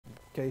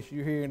In case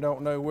you're here and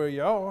don't know where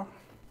you are.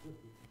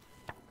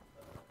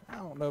 I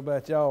don't know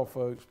about y'all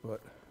folks,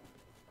 but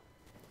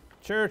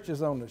church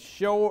is on the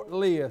short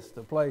list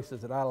of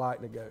places that I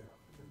like to go.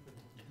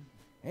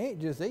 It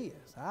just is.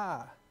 If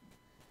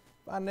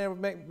I never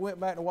went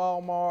back to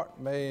Walmart,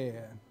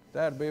 man,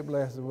 that'd be a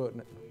blessing,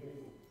 wouldn't it?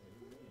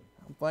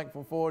 I'm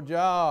thankful for a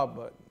job,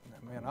 but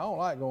man, I don't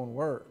like going to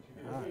work.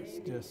 It's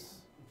just,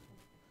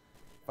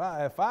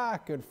 if I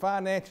could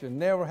financially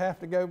never have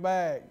to go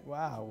back, well,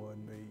 I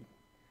wouldn't be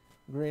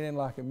grinning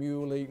like a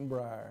mule eating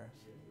briars.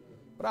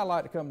 But I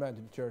like to come down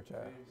to the church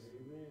house.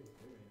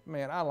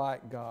 Man, I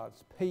like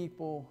God's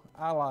people.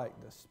 I like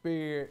the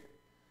Spirit.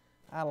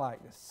 I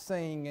like the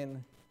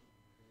singing.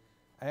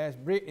 I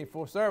asked Brittany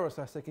before service,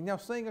 I said, can y'all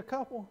sing a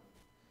couple?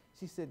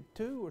 She said,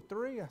 2 or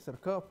 3? I said, a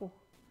couple.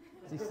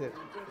 She said,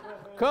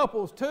 a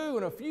couple's 2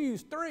 and a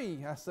few's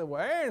 3. I said,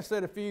 well, Aaron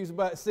said a few's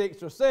about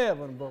 6 or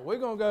 7, but we're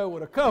going to go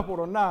with a couple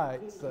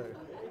tonight. So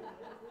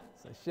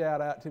shout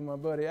out to my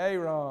buddy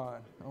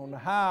Aaron on the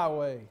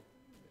highway.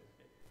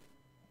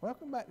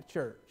 Welcome back to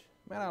church.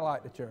 Man, I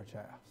like the church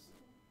house.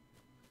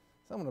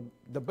 Some of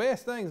the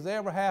best things that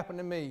ever happened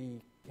to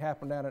me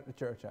happened down at the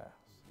church house.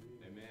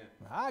 Amen.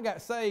 Now, I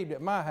got saved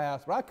at my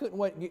house, but I couldn't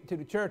wait to get to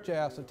the church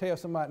house and tell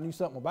somebody knew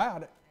something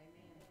about it.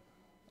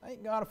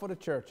 Thank God for the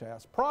church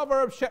house.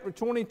 Proverbs chapter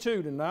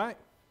 22 tonight.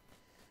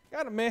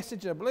 Got a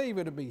message, I believe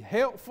it'll be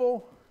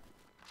helpful.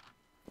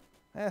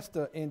 That's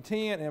the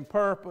intent and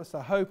purpose.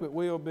 I hope it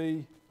will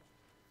be.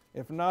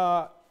 If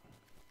not,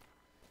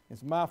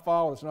 it's my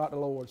fault. It's not the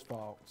Lord's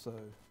fault. So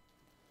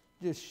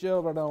just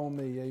shove it on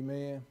me.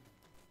 Amen.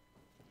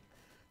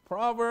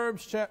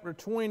 Proverbs chapter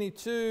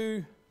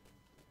 22.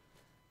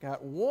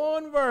 Got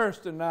one verse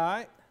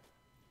tonight.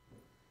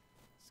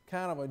 It's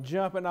kind of a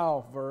jumping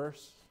off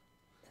verse.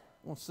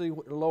 We'll see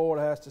what the Lord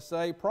has to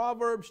say.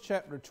 Proverbs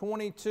chapter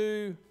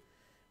 22,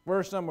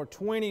 verse number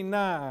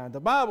 29. The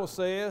Bible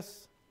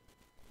says,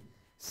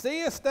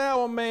 seest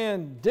thou a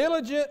man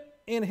diligent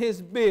in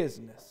his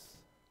business?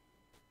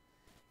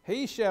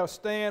 He shall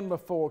stand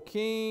before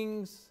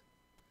kings.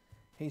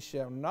 He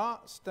shall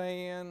not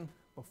stand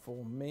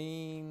before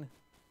mean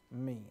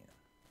men.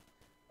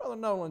 Brother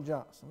Nolan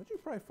Johnson, would you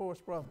pray for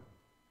us, brother?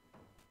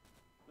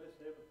 Blessed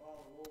Heavenly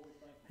Father, Lord, we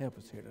thank you. Help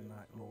us here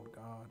tonight, Lord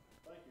God.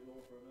 Thank you,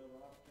 Lord, for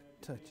another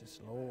opportunity. Touch us,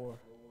 Lord.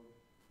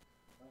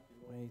 Thank you,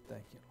 Lord. We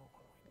thank you,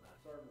 Lord. We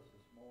love Service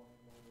this morning,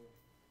 Lord.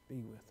 you.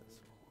 Be with us,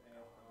 We Lord. just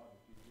ask, God,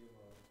 that you give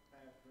a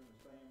pastor and his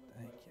family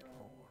Thank safe you,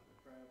 travels Lord. to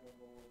travel,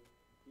 Lord.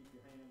 Keep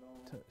your hand on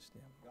them. Touch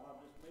them. God,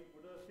 just meet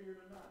with us here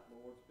tonight,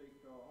 Lord. Speak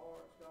to our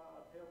hearts, God.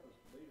 Help us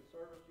to be the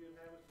servants you'd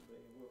have us to be.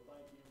 And we'll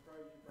thank you and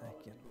praise you for all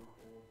Thank that you, you do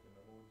for us. In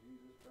the Lord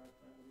Jesus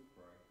Christ's name we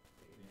pray.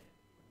 Amen.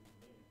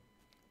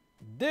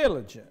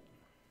 Diligent.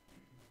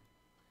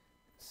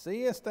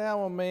 Seest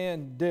thou a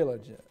man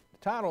diligent? The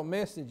title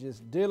message is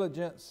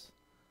Diligence,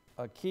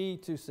 a Key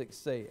to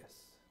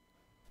Success.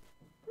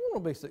 We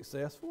want to be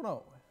successful,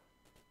 don't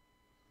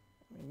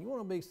we? I mean, you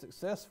want to be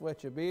successful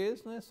at your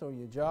business or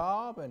your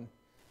job, and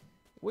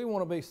we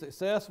want to be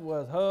successful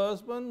as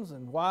husbands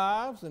and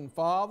wives and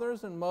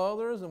fathers and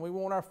mothers, and we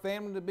want our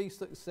family to be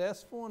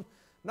successful, and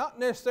not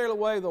necessarily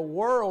the way the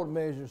world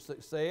measures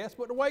success,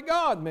 but the way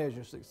God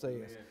measures success.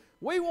 Amen.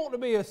 We want to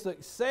be a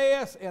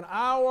success in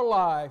our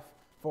life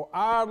for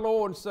our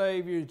Lord and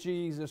Savior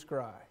Jesus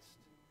Christ.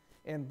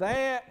 And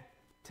that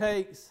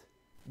takes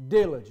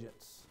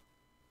diligence.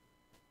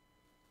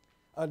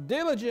 A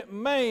diligent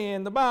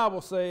man, the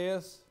Bible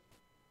says,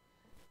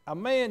 a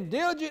man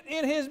diligent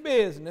in his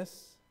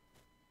business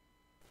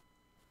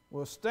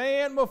will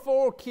stand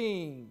before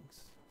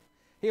kings.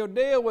 He'll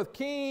deal with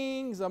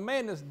kings. A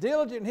man that's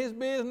diligent in his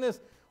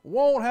business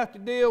won't have to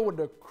deal with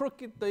the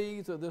crooked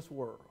thieves of this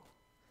world.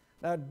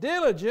 Now,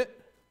 diligent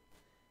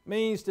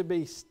means to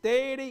be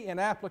steady in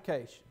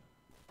application,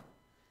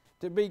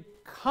 to be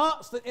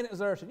constant in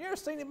exertion. You ever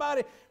seen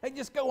anybody, they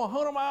just go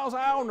 100 miles an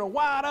hour and they're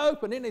wide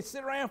open, then they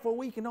sit around for a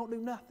week and don't do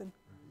nothing?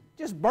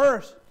 Just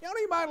burst. You know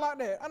anybody like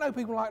that? I know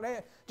people like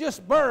that.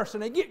 Just burst,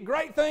 and they get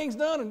great things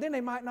done, and then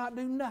they might not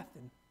do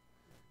nothing.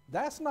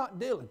 That's not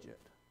diligent.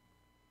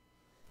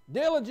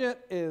 Diligent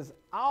is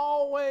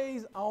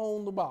always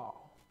on the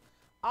ball,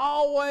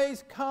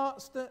 always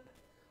constant,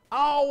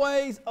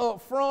 always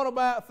upfront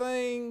about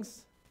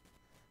things,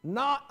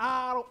 not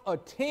idle,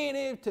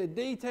 attentive to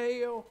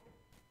detail.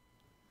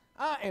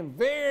 I am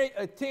very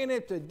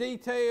attentive to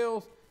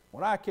details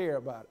when I care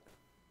about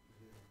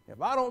it.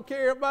 If I don't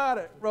care about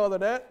it, brother,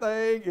 that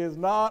thing is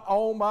not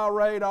on my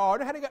radar.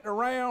 They got the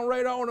round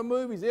radar in the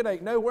movies. It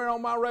ain't nowhere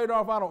on my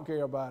radar if I don't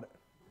care about it.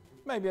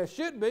 Maybe I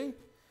should be.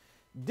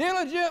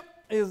 Diligent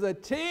is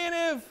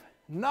attentive,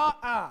 not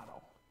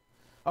idle.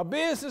 A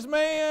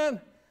businessman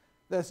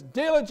that's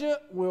diligent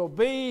will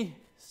be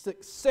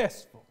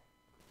successful.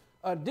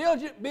 A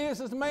diligent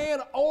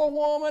businessman or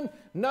woman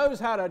knows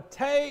how to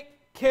take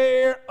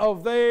care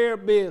of their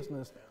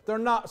business. They're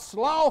not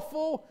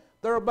slothful.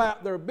 They're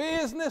about their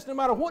business no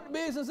matter what the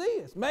business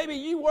is. Maybe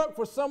you work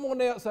for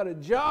someone else at a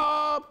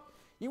job.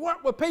 You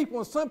work with people,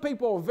 and some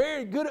people are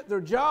very good at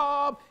their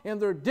job and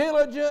they're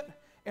diligent,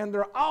 and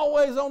they're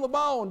always on the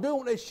ball and doing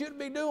what they should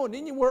be doing.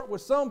 Then you work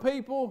with some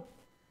people,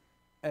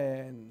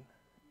 and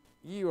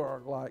you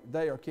are like,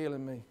 they are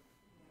killing me.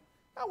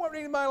 I don't work with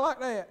anybody like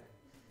that.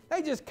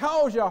 They just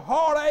cause you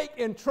heartache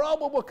and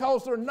trouble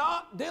because they're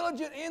not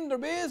diligent in their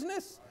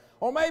business,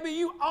 or maybe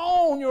you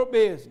own your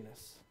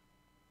business.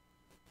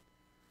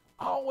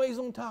 Always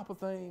on top of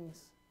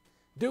things,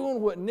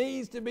 doing what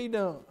needs to be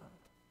done.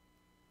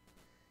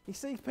 You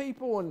see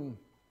people and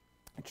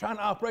trying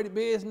to operate a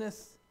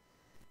business,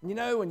 you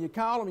know, when you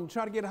call them and you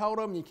try to get a hold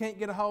of them, you can't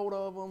get a hold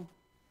of them.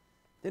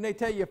 Then they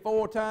tell you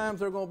 4 times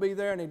they're going to be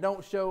there and they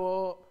don't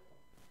show up.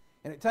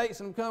 And it takes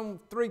them to come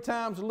 3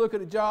 times to look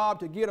at a job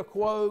to get a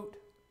quote.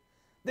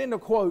 Then the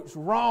quote's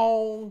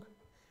wrong.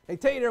 They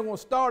tell you they're going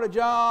to start a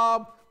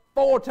job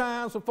 4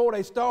 times before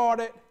they start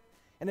it.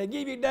 And they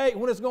give you a date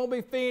when it's going to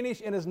be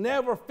finished, and it's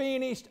never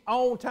finished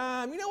on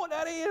time. You know what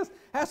that is?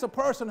 That's a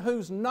person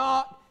who's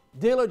not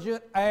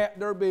diligent at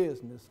their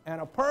business.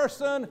 And a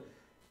person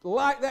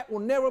like that will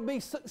never be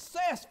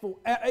successful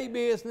at a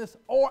business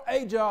or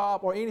a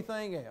job or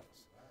anything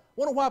else.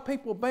 Wonder why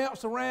people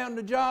bounce around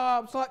the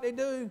jobs like they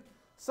do?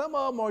 Some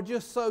of them are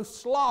just so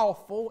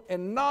slothful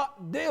and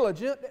not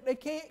diligent that they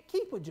can't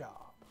keep a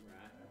job.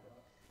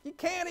 You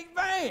can't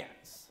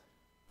advance.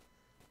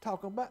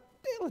 Talking about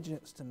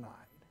diligence tonight.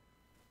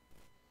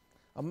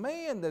 A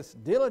man that's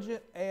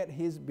diligent at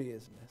his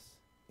business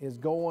is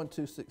going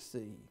to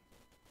succeed.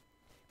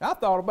 I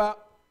thought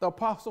about the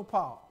Apostle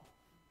Paul.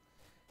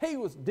 He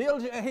was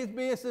diligent at his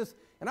business,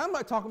 and I'm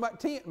not talking about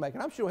tent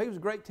making. I'm sure he was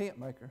a great tent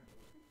maker.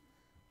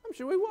 I'm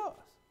sure he was.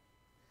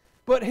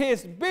 But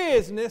his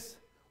business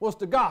was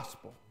the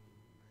gospel.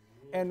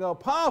 And the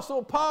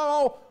Apostle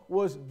Paul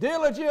was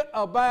diligent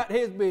about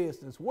his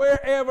business.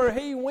 Wherever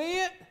he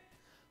went,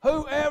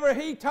 whoever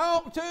he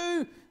talked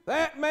to,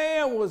 that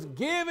man was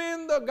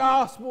giving the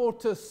gospel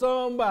to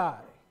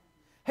somebody.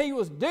 He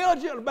was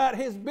diligent about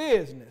his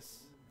business.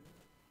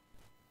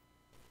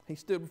 He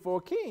stood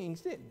before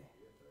kings, didn't he?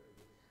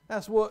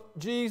 That's what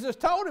Jesus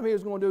told him he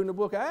was going to do in the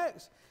book of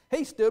Acts.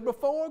 He stood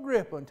before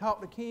Agrippa and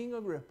talked to King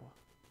Agrippa.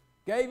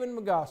 Gave him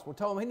the gospel,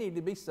 told him he needed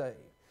to be saved.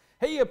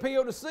 He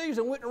appealed to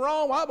Caesar and went to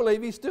Rome. I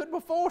believe he stood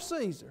before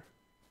Caesar.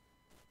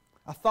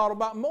 I thought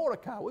about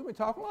Mordecai. We've been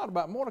talking a lot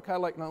about Mordecai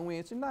lately on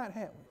Wednesday night,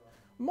 haven't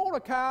we?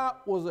 Mordecai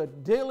was a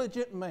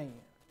diligent man.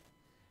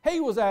 He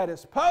was at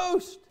his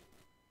post.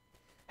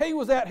 He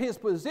was at his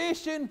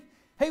position.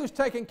 He was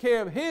taking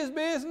care of his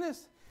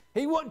business.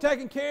 He wasn't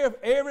taking care of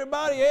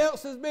everybody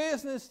else's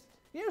business.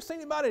 You ever seen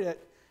anybody that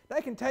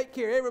they can take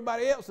care of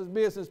everybody else's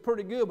business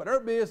pretty good, but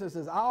their business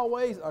is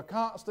always a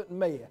constant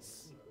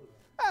mess?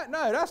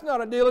 No, that's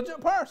not a diligent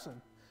person.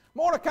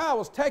 Mordecai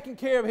was taking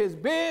care of his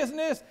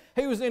business.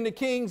 He was in the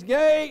king's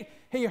gate.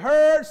 He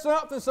heard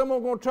something,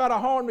 someone was going to try to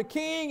harm the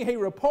king. He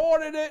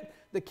reported it.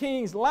 The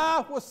king's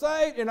life was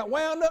saved, and it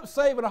wound up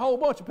saving a whole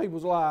bunch of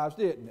people's lives,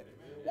 didn't it?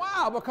 Amen.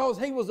 Why? Because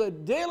he was a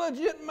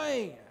diligent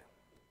man.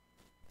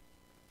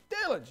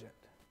 Diligent.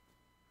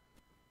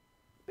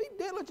 Be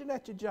diligent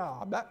at your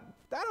job.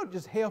 That'll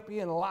just help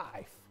you in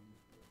life.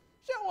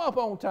 Show up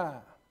on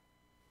time.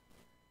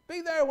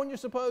 Be there when you're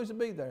supposed to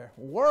be there.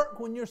 Work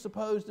when you're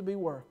supposed to be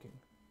working.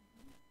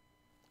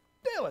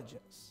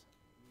 Diligence.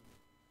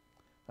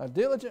 A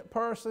diligent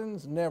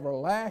person's never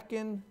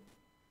lacking,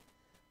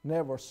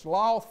 never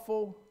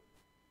slothful,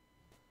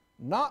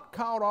 not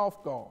caught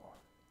off guard.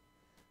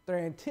 They're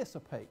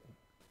anticipating.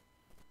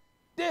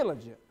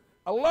 Diligent,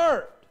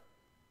 alert.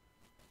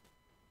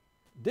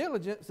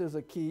 Diligence is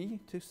a key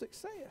to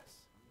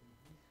success.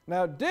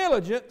 Now,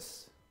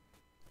 diligence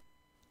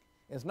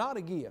is not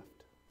a gift.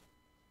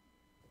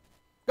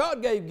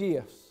 God gave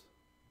gifts.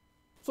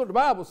 That's what the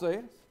Bible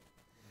says.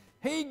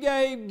 He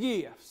gave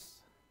gifts.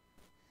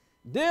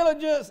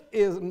 Diligence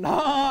is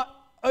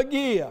not a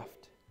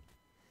gift.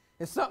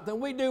 It's something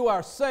we do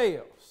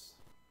ourselves.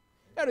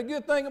 And the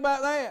good thing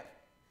about that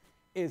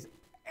is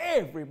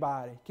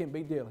everybody can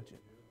be diligent.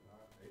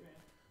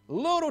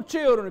 Little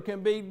children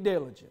can be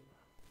diligent.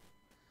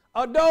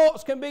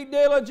 Adults can be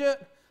diligent.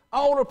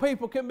 Older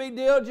people can be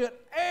diligent.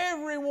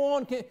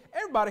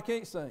 Everybody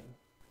can't sing.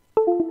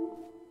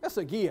 That's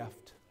a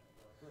gift.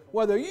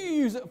 Whether you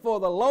use it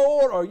for the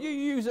Lord or you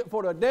use it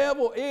for the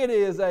devil, it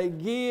is a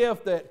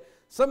gift that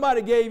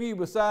somebody gave you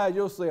besides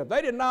yourself.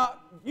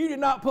 You did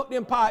not put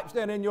them pipes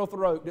down in your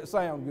throat that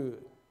sound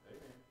good.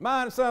 Amen.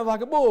 Mine sounds like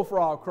a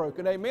bullfrog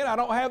croaking. Amen. I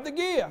don't have the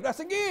gift. That's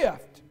a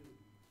gift.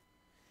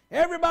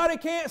 Everybody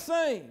can't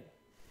sing.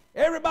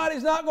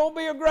 Everybody's not going to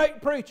be a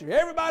great preacher.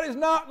 Everybody's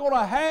not going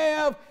to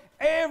have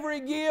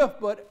every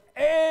gift, but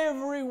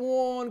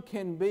everyone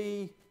can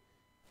be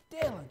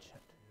diligent.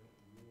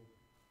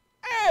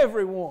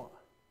 Everyone.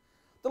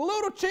 The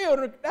little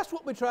children, that's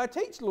what we try to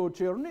teach little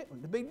children,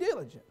 to be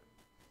diligent.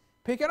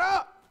 Pick it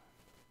up.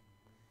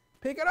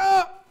 Pick it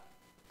up.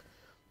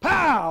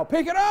 Pow!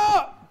 Pick it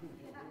up.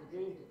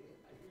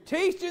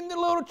 Teaching the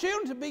little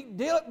children to be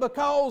diligent,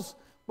 because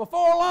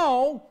before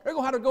long, they're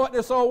going to have to go out in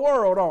this old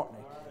world, aren't they?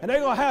 And they're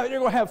going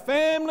to have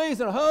families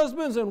and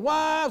husbands and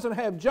wives and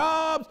have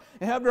jobs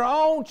and have their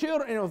own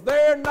children. And if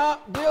they're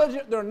not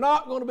diligent, they're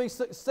not going to be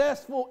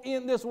successful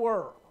in this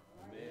world.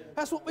 Amen.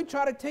 That's what we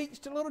try to teach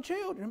to little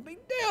children. Be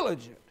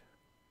diligent.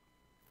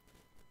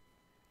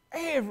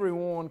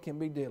 Everyone can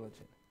be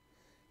diligent.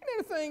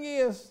 And the thing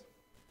is,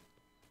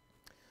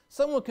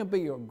 someone can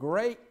be a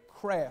great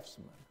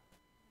craftsman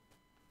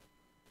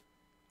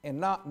and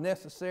not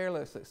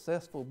necessarily a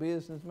successful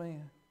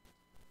businessman.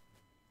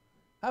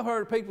 I've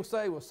heard people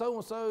say, well,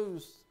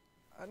 so-and-so's,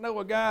 I know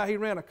a guy, he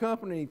ran a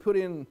company, he put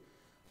in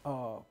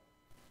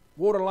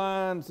water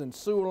lines and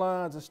sewer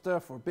lines and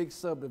stuff for big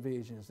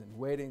subdivisions in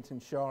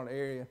Weddington, Charlotte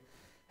area.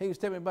 He was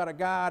telling me about a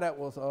guy that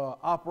was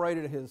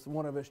operated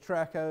one of his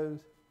tracos.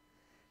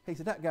 He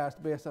said, that guy's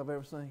the best I've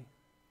ever seen.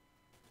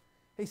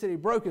 He said he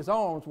broke his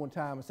arms one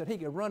time and said he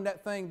could run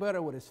that thing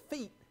better with his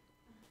feet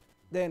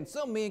than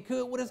some men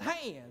could with his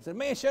hands. And the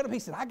man showed up, he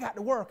said, I got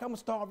to work, I'm going to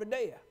starve to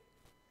death.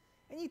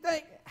 And you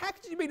think, how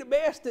could you be the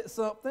best at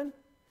something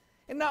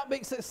and not be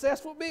a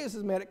successful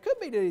businessman? It could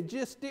be that he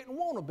just didn't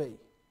want to be.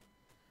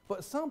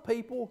 But some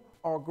people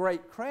are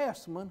great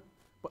craftsmen,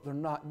 but they're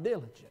not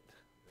diligent,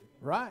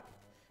 right?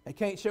 They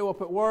can't show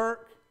up at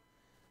work.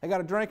 They got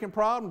a drinking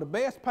problem. The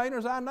best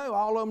painters I know,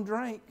 all of them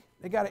drink.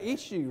 They got an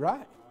issue,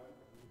 right?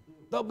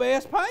 The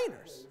best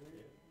painters.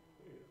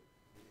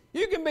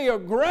 You can be a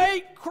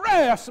great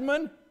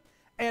craftsman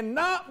and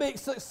not be a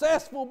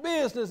successful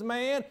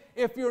businessman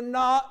if you're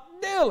not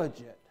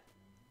diligent.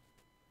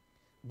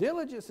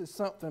 Diligence is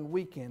something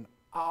we can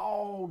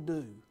all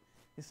do.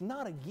 It's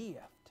not a gift.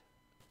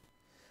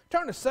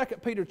 Turn to 2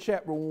 Peter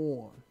chapter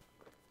 1.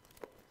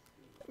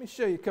 Let me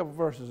show you a couple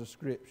verses of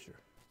Scripture.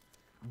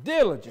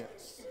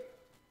 Diligence.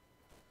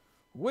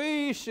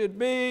 We should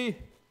be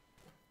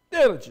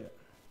diligent.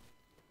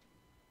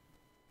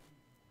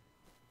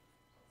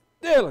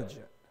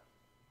 Diligent.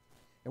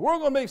 And we're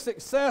going to be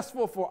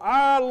successful for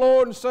our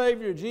Lord and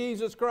Savior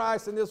Jesus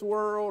Christ in this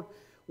world.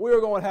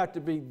 We're going to have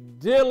to be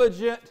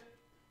diligent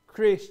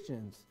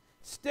Christians,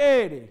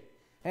 steady,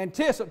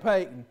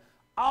 anticipating,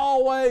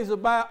 always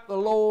about the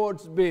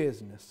Lord's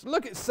business.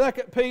 Look at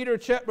 2 Peter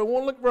chapter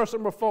 1, look at verse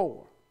number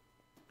 4.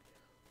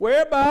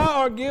 Whereby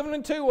are given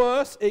unto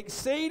us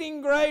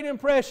exceeding great and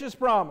precious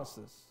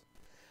promises,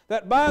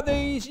 that by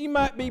these ye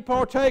might be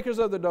partakers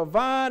of the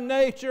divine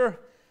nature,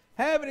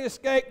 having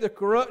escaped the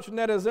corruption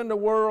that is in the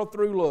world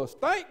through lust.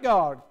 Thank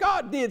God.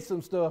 God did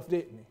some stuff,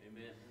 didn't He?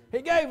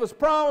 He gave us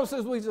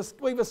promises.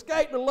 We've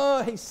escaped the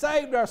love. He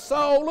saved our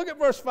soul. Look at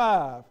verse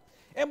 5.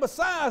 And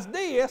besides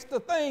this, the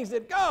things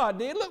that God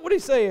did, look what He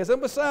says. And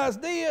besides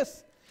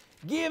this,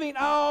 giving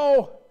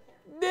all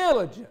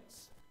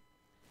diligence,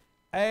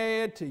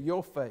 add to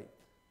your faith.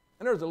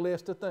 And there's a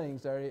list of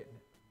things there, isn't it?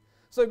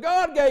 So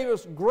God gave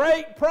us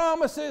great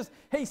promises.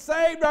 He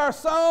saved our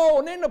soul.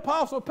 And then the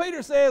Apostle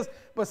Peter says,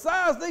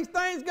 besides these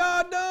things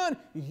God done,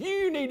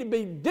 you need to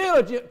be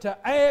diligent to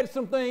add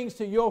some things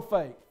to your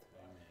faith.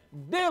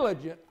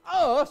 Diligent.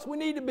 Us, we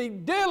need to be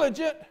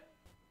diligent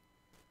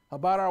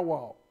about our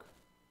walk.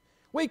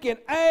 We can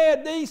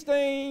add these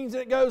things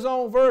that goes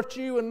on,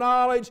 virtue and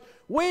knowledge.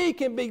 We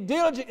can be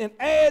diligent and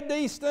add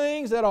these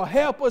things that will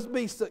help us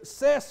be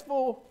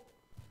successful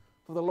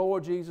for the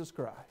Lord Jesus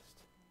Christ.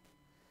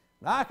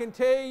 And I can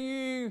tell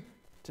you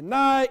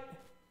tonight,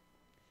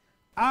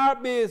 our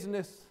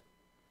business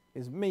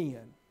is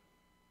men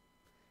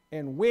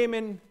and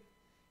women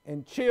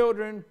and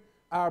children.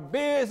 Our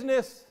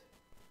business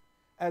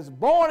as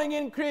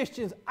born-again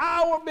Christians,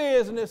 our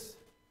business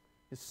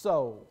is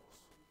souls.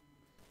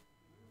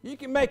 You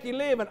can make your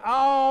living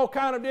all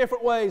kind of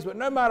different ways, but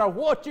no matter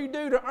what you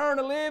do to earn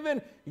a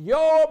living,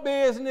 your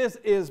business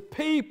is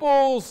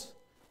people's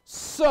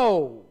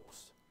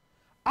souls.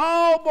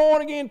 All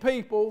born-again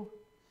people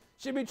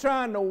should be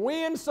trying to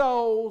win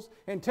souls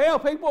and tell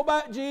people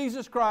about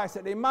Jesus Christ,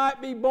 that they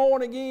might be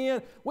born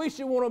again. We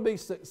should want to be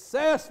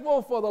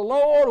successful for the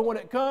Lord when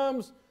it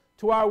comes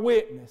to our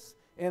witness.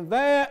 And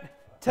that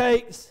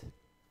takes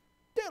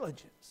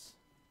diligence.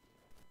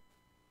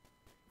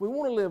 We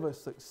want to live a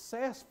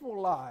successful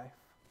life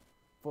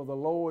for the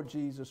Lord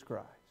Jesus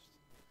Christ.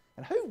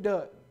 And who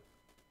doesn't?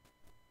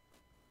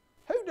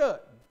 Who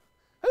doesn't?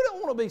 Who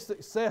don't want to be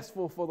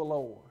successful for the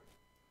Lord?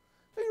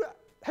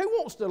 Who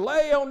wants to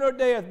lay on their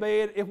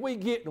deathbed, if we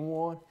get to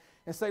one,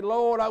 and say,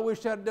 Lord, I wish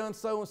I'd have done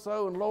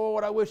so-and-so, and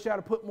Lord, I wish I'd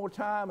have put more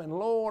time, and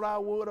Lord, I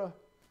would have.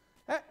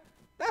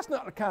 That's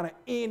not the kind of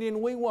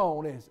ending we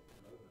want, is it?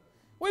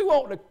 We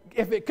want to,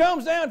 if it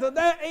comes down to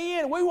that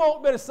end, we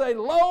won't be able to say,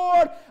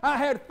 Lord, I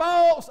had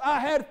faults, I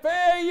had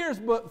failures,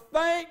 but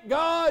thank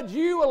God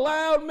you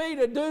allowed me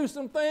to do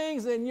some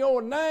things in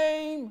your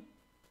name.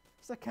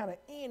 It's the kind of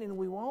ending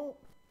we want.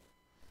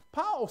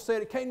 Paul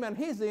said it came down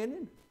his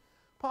ending.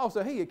 Paul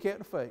said he had kept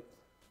the faith.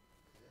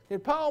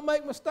 Did Paul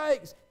make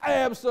mistakes?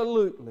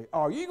 Absolutely.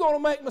 Are you going to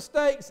make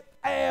mistakes?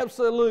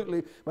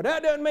 Absolutely. But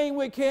that doesn't mean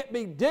we can't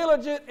be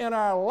diligent in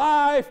our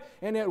life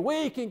and that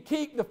we can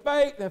keep the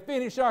faith and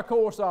finish our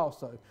course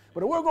also.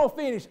 But if we're going to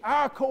finish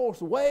our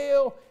course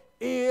well,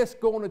 it's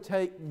going to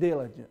take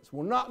diligence.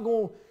 We're not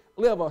going to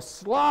live a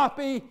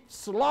sloppy,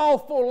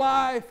 slothful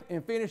life,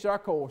 and finish our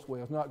course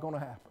well. It's not going to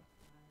happen.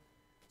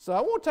 So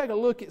I want to take a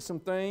look at some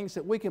things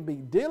that we can be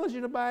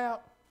diligent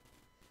about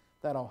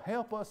that'll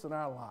help us in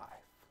our life.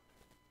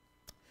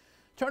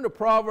 Turn to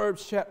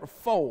Proverbs chapter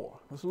 4.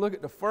 Let's look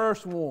at the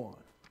first one.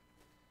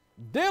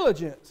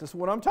 Diligence is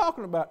what I'm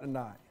talking about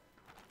tonight.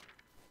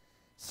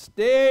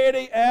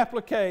 Steady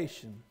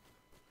application,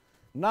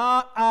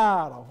 not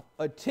idle,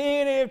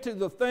 attentive to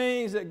the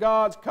things that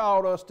God's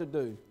called us to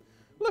do.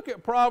 Look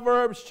at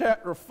Proverbs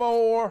chapter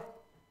 4.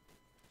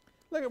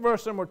 Look at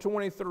verse number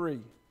 23.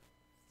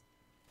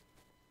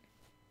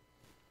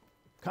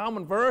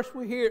 Common verse,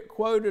 we hear it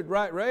quoted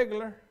right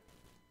regular.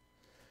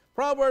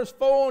 Proverbs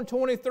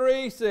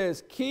 4:23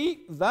 says,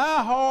 keep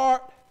thy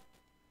heart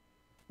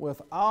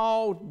with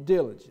all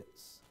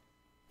diligence,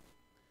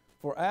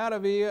 for out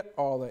of it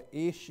are the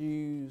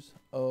issues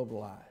of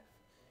life.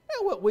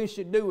 And what we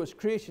should do as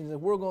Christians, if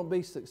we're going to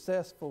be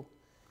successful,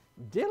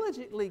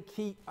 diligently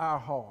keep our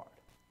heart.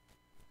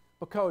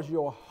 Because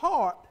your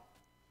heart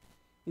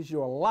is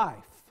your life.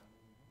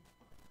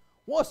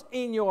 What's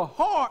in your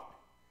heart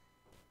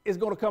is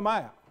going to come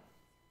out.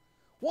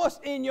 What's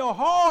in your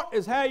heart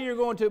is how you're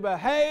going to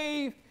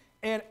behave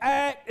and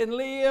act and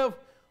live.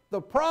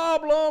 The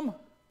problem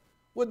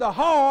with the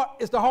heart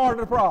is the heart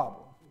of the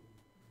problem.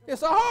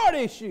 It's a heart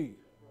issue.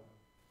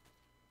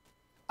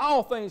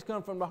 All things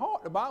come from the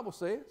heart, the Bible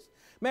says.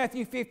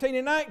 Matthew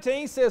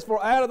 15:19 says,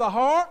 for out of the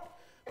heart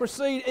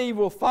proceed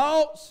evil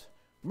thoughts,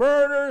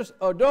 murders,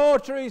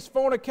 adulteries,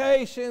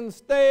 fornications,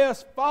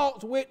 thefts,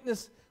 false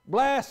witness,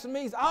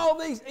 blasphemies. All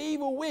these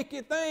evil,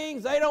 wicked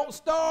things, they don't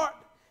start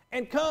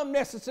and come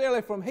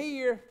necessarily from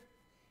here.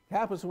 It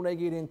happens when they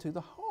get into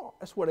the heart.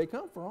 That's where they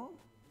come from.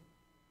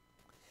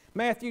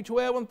 Matthew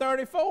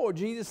 12:34,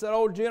 Jesus said,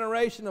 old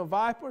generation of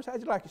vipers.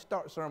 How'd you like to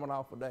start a sermon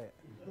off with that?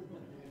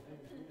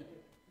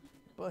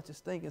 Bunch of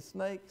stinking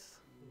snakes.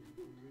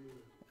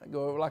 That'd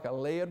go over like a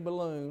lead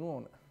balloon,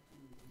 won't it?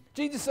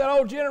 Jesus said,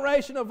 old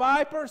generation of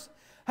vipers,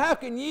 how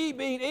can ye,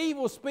 being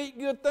evil, speak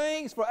good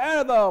things? For out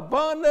of the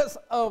abundance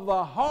of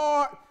the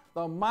heart,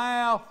 the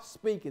mouth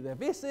speaketh.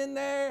 If it's in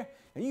there,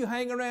 and you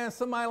hang around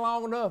somebody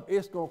long enough,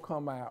 it's going to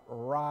come out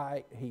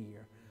right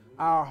here.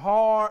 Our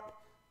heart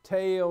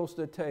tells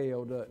the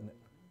tale, doesn't it?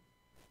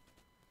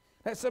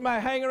 Let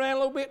somebody hang around a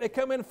little bit, they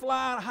come in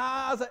flying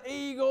high as an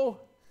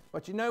eagle.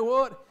 But you know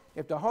what?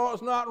 If the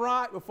heart's not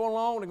right, before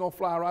long, they're going to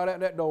fly right out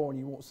that door and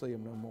you won't see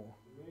them no more.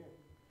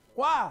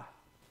 Why?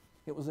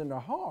 It was in their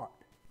heart.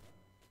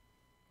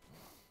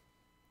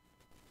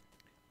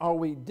 Are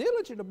we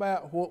diligent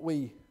about what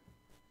we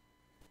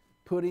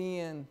put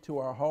into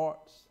our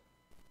hearts?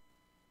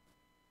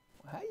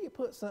 How do you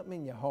put something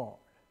in your heart?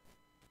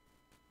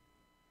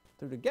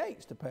 Through the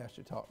gates, the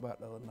pastor talked about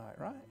the other night,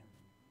 right?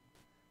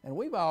 And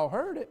we've all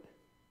heard it.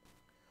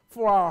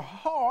 For our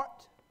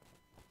heart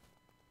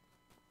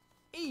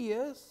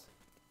is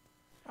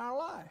our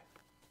life.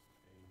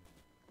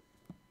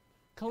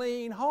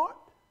 Clean heart,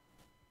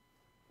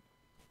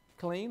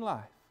 clean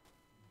life.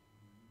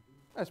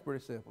 That's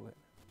pretty simple, isn't it?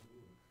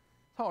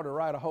 It's hard to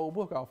write a whole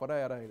book off of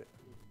that, ain't it?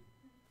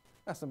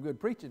 That's some good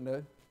preaching,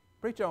 though.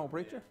 Preach on,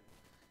 preacher.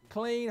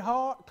 Clean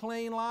heart,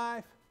 clean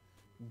life.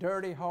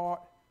 Dirty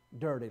heart,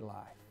 dirty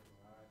life.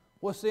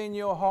 What's in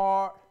your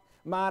heart?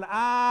 Mine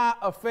eye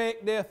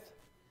affecteth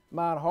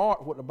mine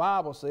heart, what the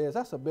Bible says.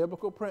 That's a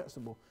biblical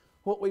principle.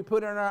 What we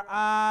put in our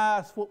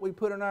eyes, what we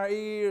put in our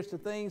ears, the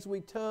things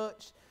we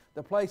touch,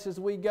 the places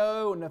we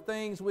go, and the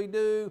things we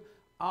do,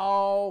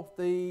 all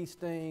these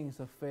things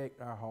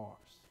affect our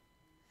hearts.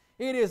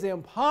 It is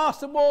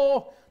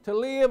impossible to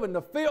live in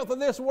the filth of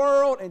this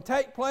world and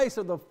take place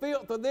of the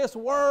filth of this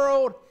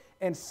world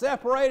and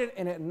separate it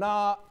and it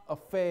not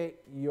affect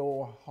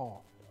your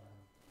heart.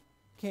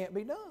 Can't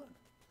be done.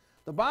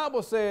 The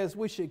Bible says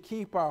we should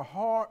keep our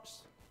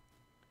hearts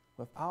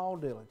with all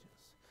diligence.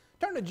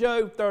 Turn to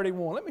Job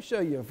 31. Let me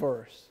show you a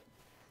verse.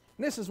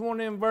 And this is one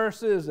of them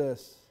verses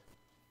that's,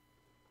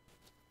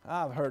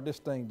 I've heard this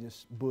thing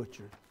just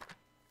butchered.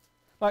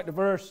 Like the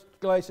verse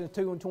Galatians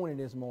 2:20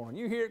 this morning.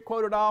 You hear it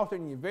quoted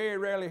often and you very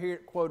rarely hear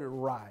it quoted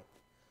right.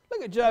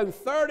 Look at Job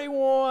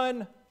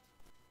 31,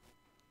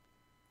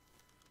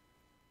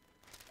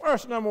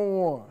 verse number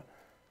 1.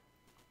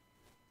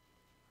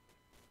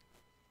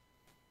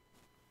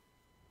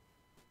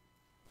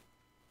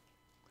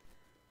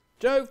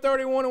 Job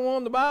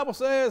 31:1, the Bible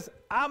says,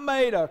 I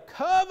made a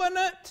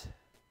covenant.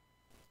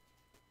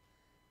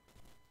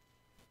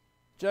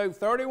 Job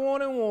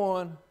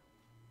 31:1,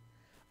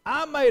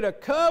 I made a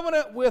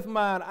covenant with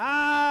mine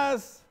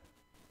eyes.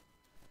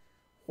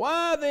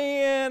 Why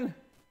then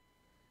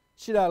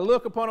should I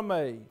look upon a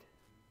maid?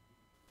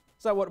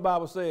 Is that what the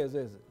Bible says,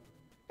 is it?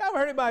 You ever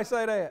heard anybody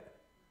say that?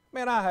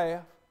 Man, I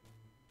have.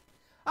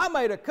 I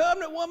made a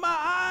covenant with my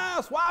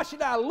eyes. Why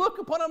should I look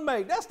upon a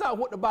maid? That's not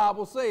what the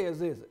Bible says,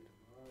 is it?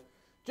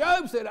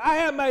 Job said, I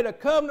have made a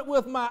covenant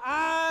with my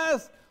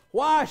eyes.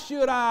 Why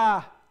should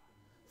I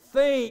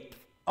think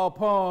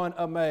upon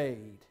a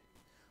maid?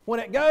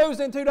 When it goes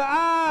into the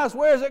eyes,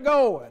 where's it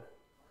going?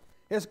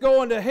 It's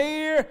going to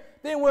here.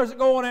 Then where's it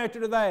going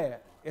after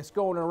that? It's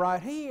going in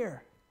right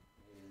here.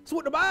 That's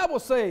what the Bible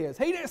says.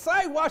 He didn't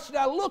say, why should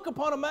I look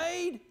upon a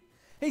maid?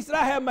 He said,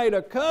 I have made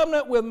a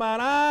covenant with mine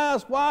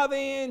eyes. Why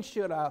then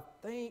should I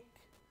think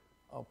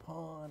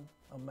upon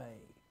a maid?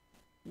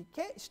 You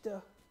catch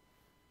the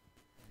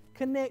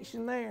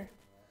connection there.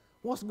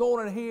 What's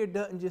going on here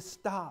doesn't just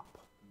stop.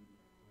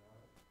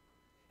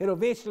 It'll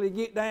eventually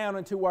get down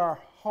into our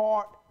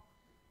heart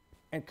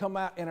and come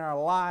out in our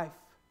life.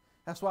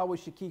 That's why we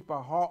should keep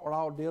our heart with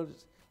all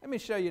diligence. Let me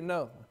show you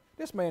another one.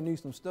 This man knew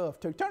some stuff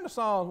too. Turn to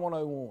Psalms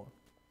 101.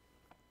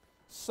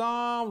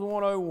 Psalms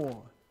 101.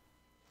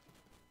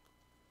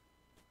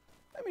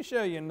 Let me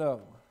show you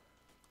another one.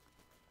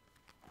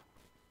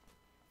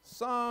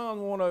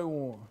 Psalms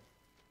 101.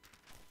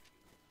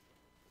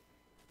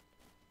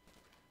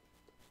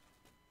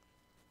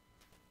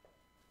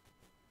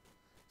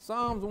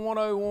 Psalms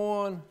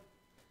 101.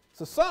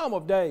 It's a Psalm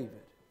of David.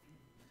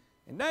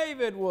 And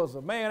David was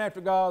a man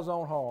after God's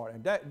own heart.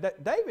 And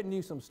David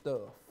knew some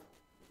stuff.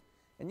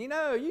 And you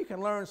know, you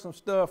can learn some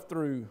stuff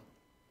through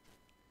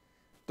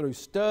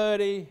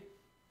study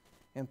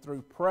and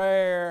through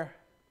prayer.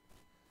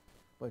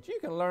 But you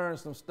can learn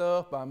some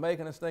stuff by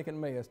making a stinking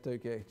mess too,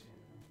 can't you?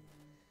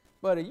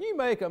 But if you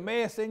make a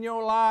mess in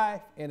your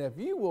life, and if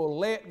you will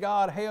let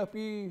God help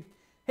you,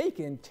 He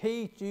can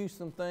teach you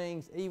some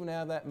things even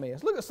out of that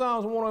mess. Look at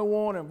Psalms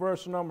 101 and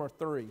verse number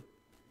 3.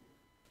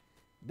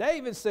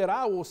 David said,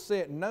 I will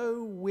set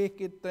no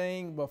wicked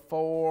thing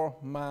before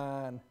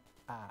mine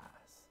eyes.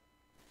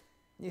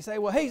 And you say,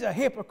 well, he's a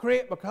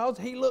hypocrite because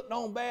he looked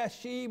on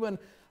Bathsheba and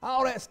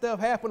all that stuff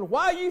happened.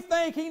 Why do you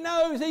think he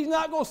knows he's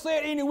not going to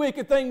set any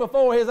wicked thing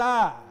before his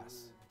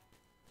eyes?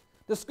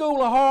 The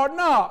school of hard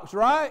knocks,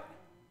 right?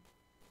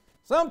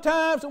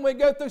 Sometimes when we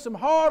go through some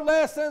hard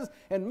lessons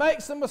and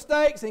make some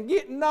mistakes and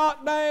get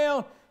knocked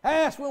down,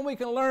 that's when we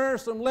can learn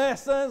some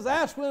lessons.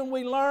 That's when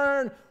we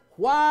learn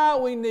why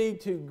we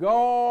need to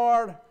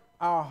guard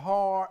our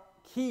heart,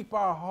 keep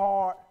our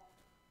heart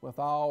with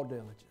all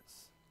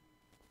diligence.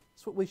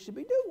 That's what we should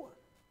be doing.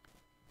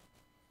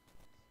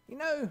 You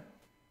know,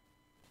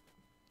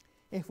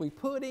 if we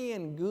put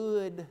in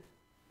good,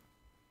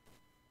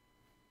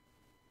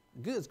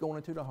 good's going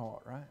into the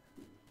heart, right?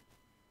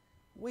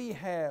 We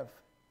have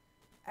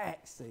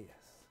access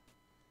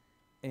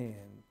in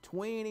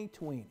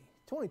 2020.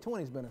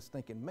 2020 has been a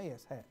stinking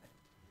mess, hasn't it?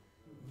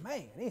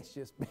 Man, it's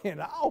just been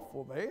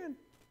awful, man.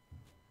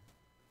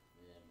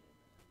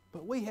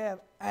 But we have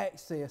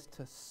access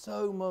to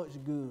so much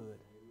good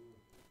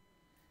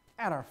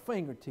at our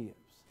fingertips.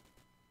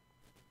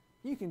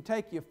 You can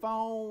take your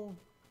phone,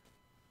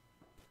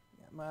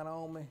 got mine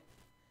on me.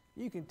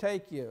 You can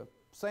take your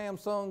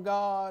Samsung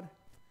God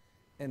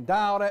and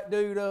dial that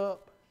dude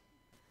up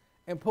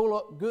and pull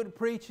up good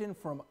preaching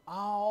from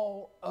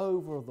all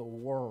over the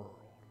world.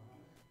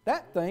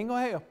 That thing will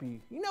help you.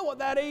 You know what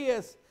that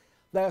is?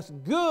 That's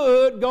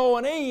good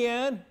going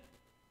in.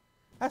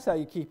 That's how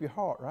you keep your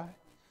heart, right?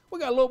 We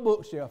got a little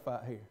bookshelf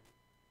out here.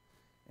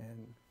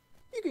 And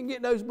you can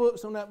get those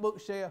books on that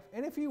bookshelf.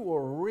 And if you will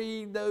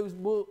read those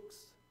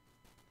books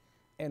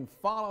and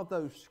follow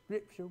those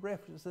scripture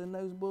references in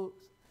those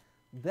books,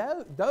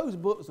 those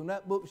books on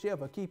that bookshelf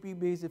will keep you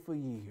busy for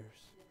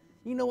years.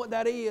 You know what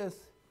that is?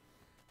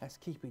 That's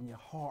keeping your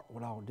heart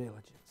with all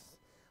diligence.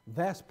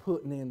 That's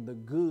putting in the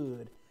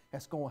good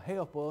that's going to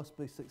help us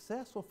be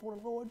successful for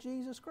the Lord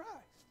Jesus Christ.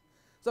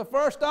 So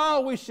first of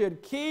all, we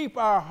should keep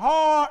our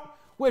heart,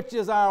 which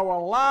is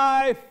our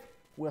life,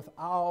 with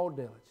all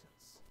diligence.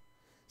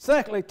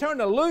 Secondly, turn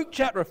to Luke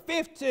chapter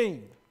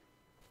 15.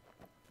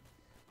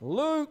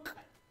 Luke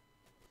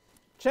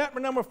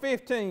chapter number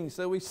 15.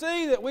 So we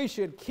see that we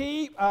should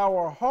keep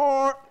our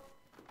heart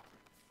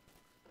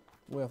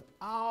with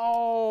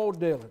all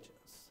diligence.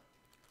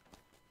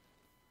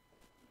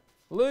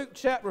 Luke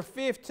chapter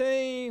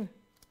 15.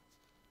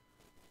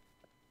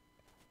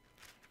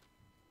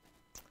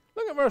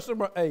 Look at verse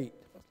number 8.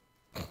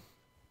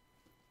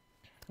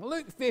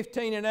 Luke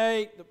 15 and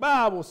 8, the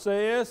Bible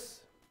says,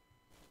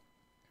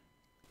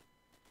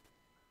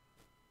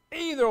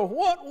 either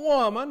what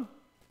woman,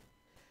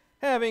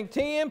 having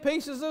 10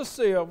 pieces of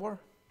silver,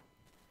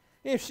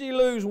 if she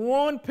lose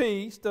one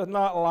piece, does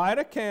not light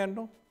a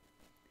candle,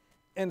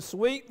 and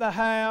sweep the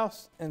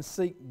house, and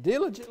seek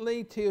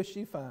diligently till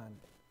she find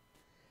it?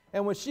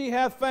 And when she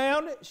hath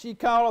found it, she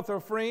calleth her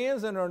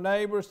friends and her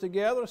neighbors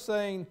together,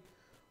 saying,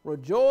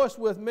 rejoice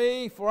with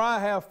me, for I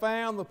have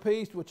found the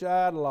piece which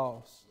I had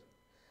lost.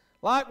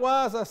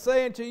 Likewise, I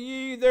say unto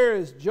you, there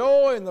is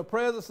joy in the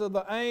presence of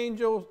the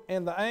angels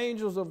and the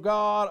angels of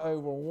God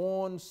over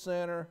one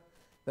sinner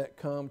that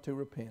come to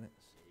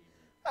repentance.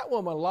 That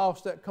woman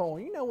lost that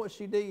coin. You know what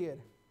she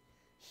did?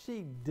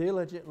 She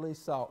diligently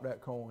sought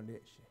that coin,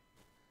 didn't she?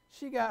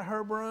 She got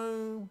her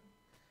broom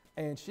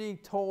and she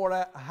tore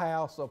that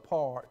house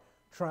apart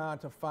trying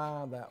to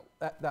find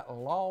that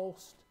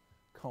lost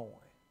coin.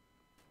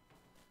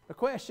 The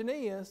question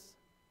is,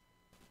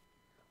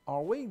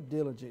 are we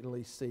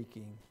diligently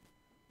seeking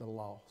the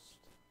lost?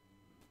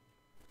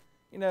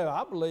 You know,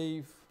 I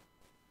believe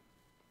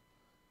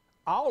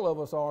all of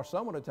us are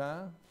some of the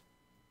time.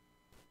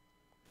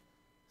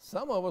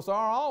 Some of us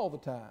are all the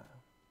time.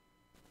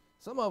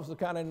 Some of us are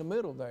kind of in the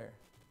middle there.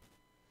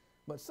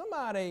 But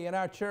somebody in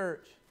our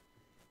church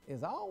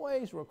is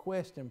always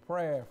requesting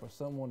prayer for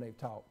someone they've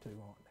talked to,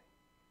 aren't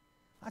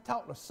they? I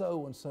talked to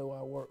so-and-so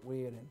I work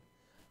with, and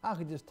I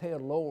could just tell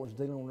the Lord's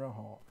dealing with their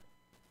heart.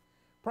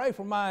 Pray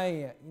for my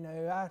aunt. You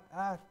know,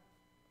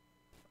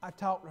 I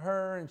talked to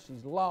her, and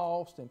she's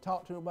lost, and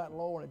talked to her about the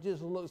Lord, and it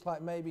just looks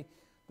like maybe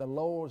the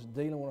Lord's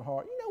dealing with her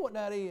heart. You know what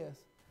that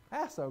is?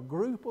 That's a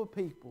group of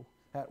people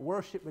that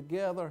worship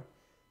together,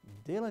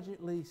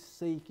 diligently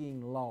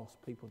seeking lost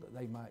people that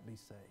they might be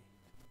saved.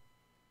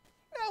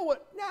 You know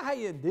what? Now how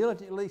you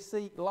diligently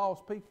seek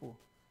lost people?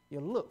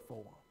 You look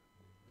for them.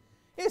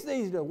 It's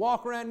easy to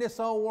walk around this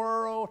whole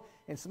world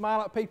and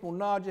smile at people,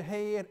 nod your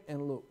head,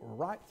 and look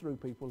right through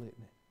people, isn't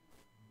it?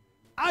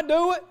 I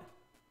do it.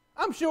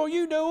 I'm sure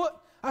you do it.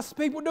 I see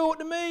people do it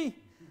to me.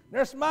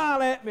 They're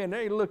smiling at me, and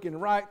they're looking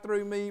right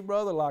through me,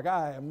 brother, like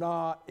I am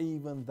not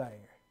even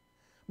there.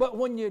 But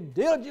when you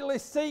diligently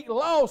seek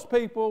lost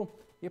people,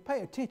 you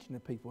pay attention to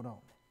people, don't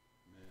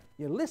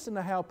you? You listen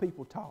to how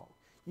people talk.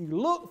 You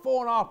look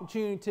for an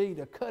opportunity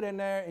to cut in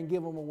there and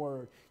give them a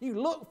word.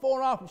 You look for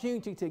an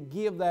opportunity to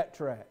give that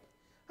tract.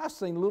 I've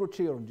seen little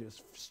children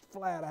just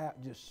flat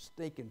out just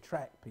stick and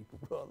track people,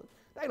 brother.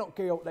 They don't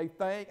care what they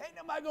think. Ain't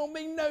nobody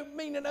going to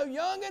mean to no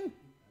youngin'.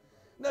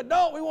 The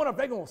adult, we wonder if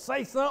they're going to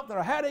say something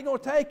or how they're going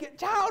to take it.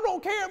 Child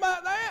don't care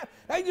about that.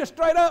 They just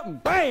straight up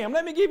and bam,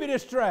 let me give you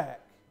this tract.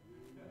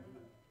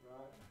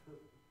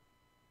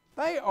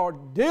 They are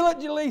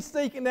diligently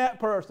seeking that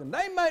person.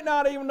 They may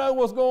not even know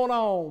what's going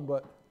on,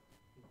 but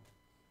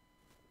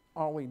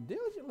are we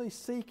diligently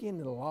seeking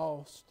the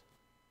lost?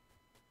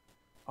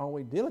 Are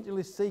we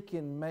diligently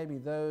seeking maybe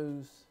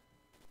those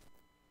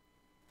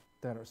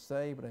that are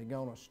saved but they've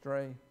gone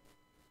astray?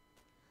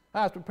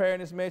 I was preparing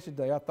this message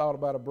today. I thought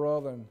about a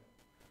brother, and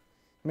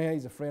man,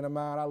 he's a friend of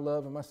mine. I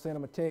love him. I sent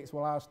him a text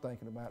while I was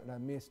thinking about it, and I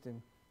missed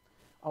him.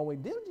 Are we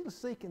diligently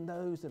seeking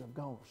those that have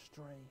gone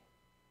astray?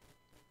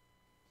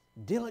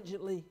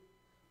 Diligently?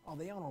 Are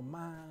they on our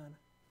mind?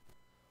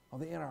 Are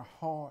they in our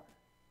heart?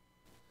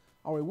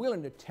 Are we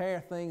willing to tear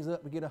things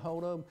up to get a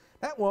hold of them?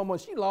 That woman,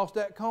 she lost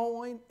that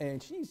coin,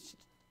 and she's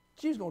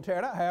going to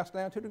tear that house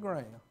down to the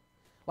ground.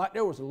 Like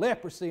there was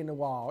leprosy in the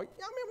wall.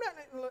 Y'all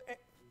remember that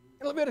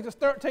in Leviticus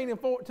 13 and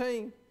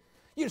 14?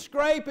 You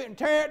scrape it and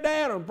tear it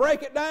down or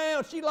break it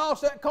down. She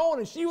lost that coin,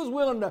 and she was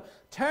willing to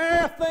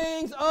tear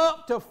things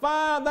up to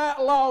find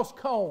that lost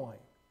coin.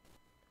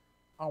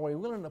 Are we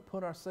willing to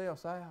put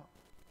ourselves out?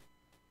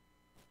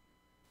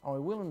 Are we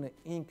willing to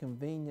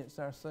inconvenience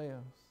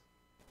ourselves?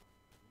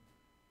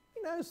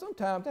 You know,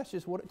 sometimes that's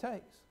just what it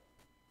takes.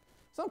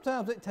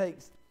 Sometimes it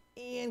takes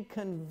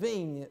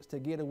inconvenience to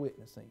get a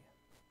witness in.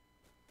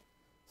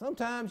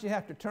 Sometimes you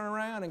have to turn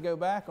around and go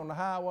back on the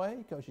highway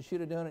because you should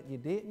have done it and you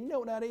didn't. You know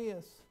what that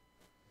is?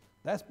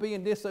 That's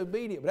being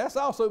disobedient, but that's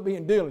also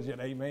being diligent,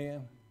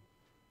 amen.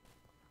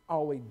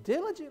 Are we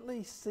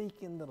diligently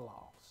seeking the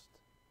lost?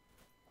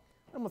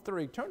 Number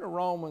 3, turn to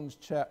Romans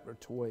chapter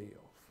 12.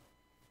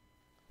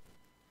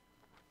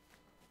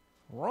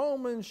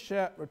 Romans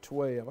chapter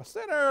 12. I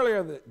said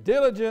earlier that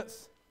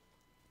diligence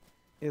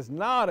is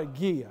not a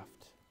gift.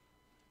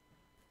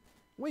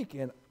 We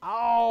can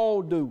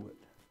all do it.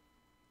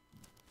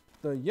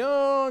 The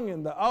young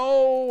and the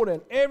old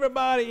and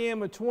everybody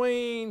in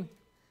between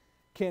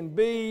can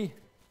be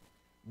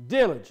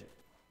diligent.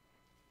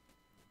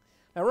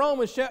 Now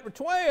Romans chapter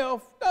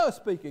 12 does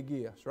speak of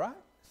gifts, right?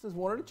 This is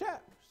one of the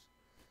chapters.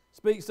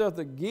 Speaks of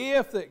the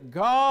gift that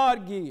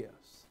God gives.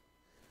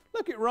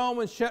 Look at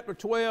Romans chapter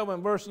 12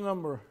 and verse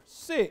number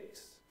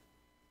 6.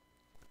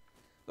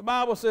 The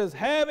Bible says,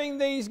 having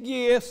these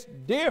gifts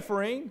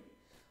differing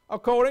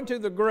according to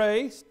the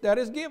grace that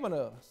is given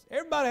us.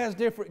 Everybody has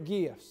different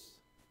gifts.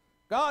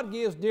 God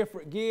gives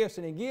different gifts,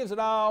 and He gives it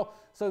all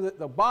so that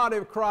the body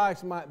of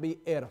Christ might be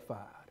edified.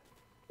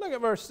 Look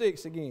at verse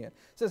 6 again. It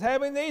says,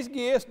 having these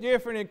gifts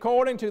differing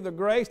according to the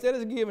grace that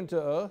is given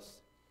to us.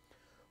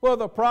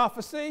 Whether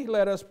prophecy,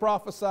 let us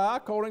prophesy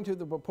according to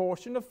the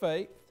proportion of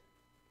faith.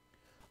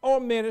 Or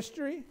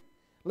ministry,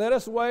 let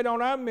us wait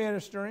on our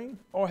ministering.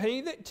 Or he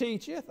that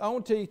teacheth,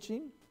 on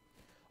teaching.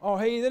 Or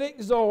he that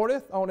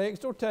exhorteth, on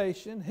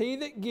exhortation. He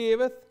that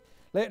giveth,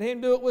 let him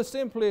do it with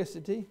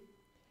simplicity.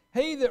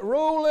 He that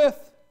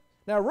ruleth,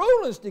 now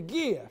ruling's the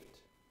gift.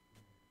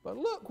 But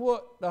look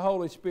what the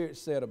Holy Spirit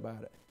said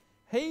about it.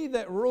 He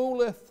that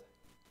ruleth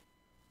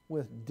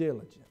with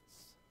diligence.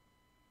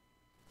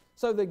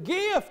 So the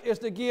gift is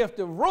the gift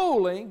of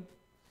ruling,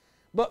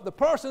 but the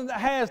person that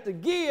has the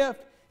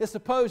gift is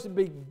supposed to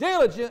be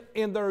diligent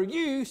in their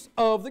use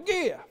of the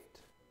gift.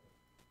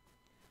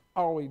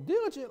 Are we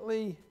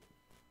diligently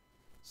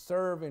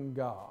serving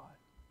God?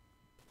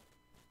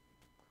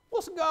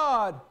 What's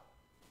God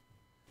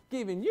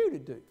giving you to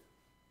do?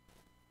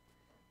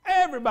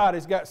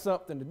 Everybody's got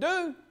something to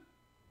do.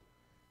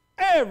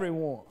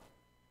 Everyone.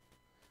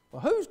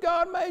 Well, who's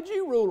God made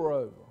you ruler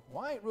over?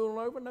 Well, I ain't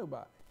ruling over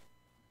nobody.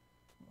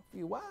 If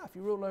you're wife,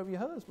 you rule over your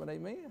husband,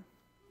 amen.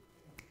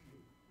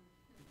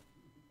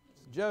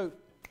 It's a joke.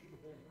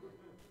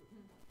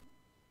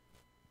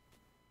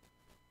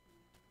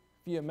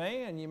 you're a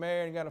man, you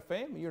married and got a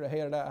family, you're the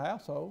head of that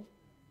household.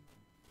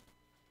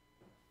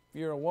 If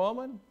you're a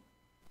woman,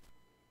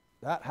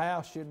 that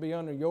house should be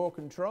under your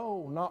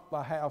control, not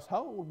the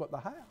household, but the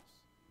house.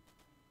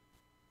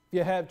 If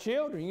you have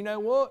children, you know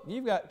what?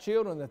 You've got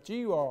children that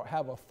you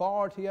have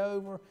authority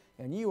over,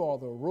 and you are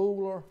the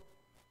ruler.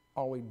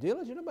 Are we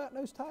diligent about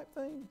those type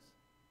things?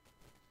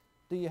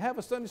 Do you have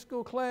a Sunday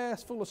school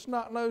class full of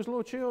snot-nosed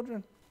little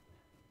children?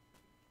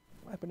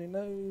 Wiping their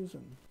nose,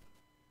 and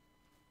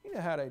you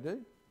know how they do.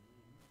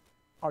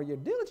 Are you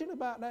diligent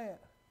about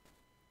that?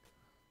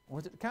 Or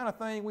is it the kind of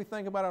thing we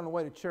think about on the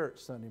way to church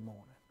Sunday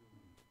morning?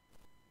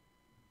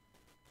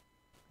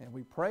 And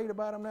we prayed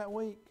about them that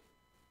week?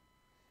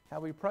 How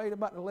we prayed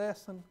about the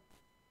lesson?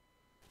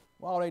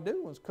 Well, all they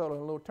do was color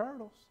little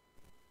turtles.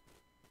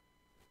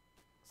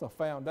 So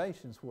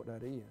foundation's what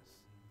that is.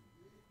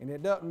 And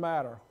it doesn't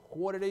matter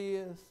what it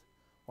is,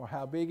 or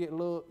how big it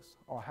looks,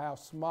 or how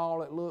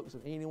small it looks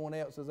in anyone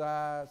else's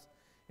eyes.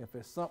 If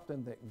it's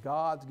something that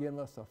God's given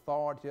us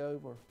authority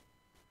over,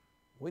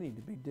 we need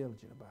to be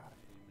diligent about it.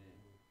 Amen.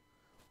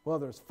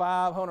 Whether it's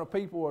 500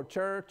 people at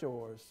church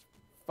or it's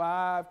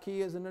 5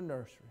 kids in the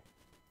nursery.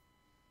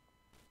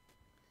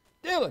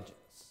 Diligence.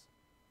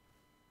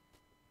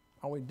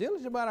 Are we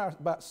diligent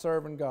about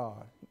serving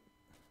God?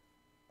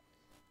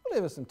 We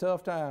live in some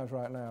tough times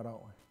right now,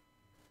 don't we?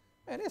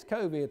 Man, this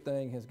COVID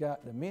thing has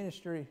got the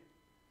ministry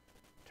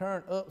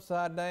turned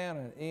upside down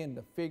and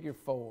into figure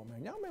 4.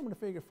 Man, y'all remember the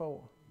figure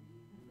 4?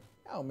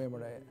 Y'all remember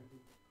that?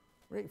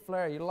 Ric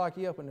Flair, you lock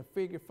you up in the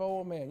figure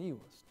 4, man, you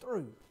was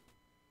through.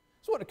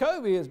 That's what the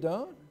COVID has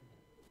done.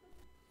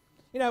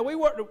 You know, we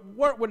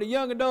worked with the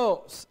young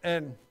adults,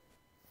 and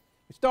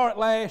we started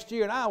last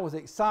year, and I was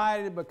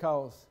excited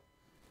because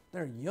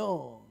they're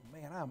young.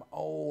 Man, I'm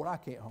old. I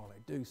can't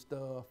hardly do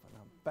stuff, and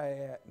I'm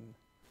fat.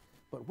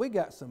 But we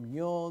got some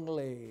young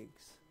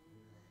legs.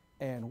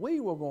 And we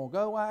were going to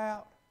go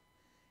out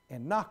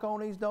and knock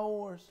on these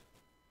doors.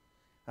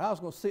 And I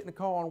was going to sit in the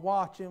car and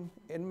watch them.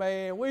 And,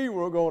 man, we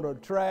were going to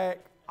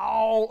attract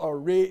all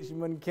of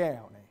Richmond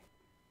County.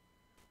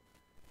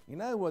 You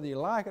know, whether you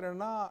like it or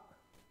not,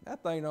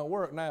 that thing don't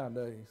work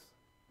nowadays.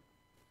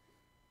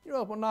 You're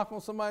up and knock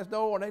on somebody's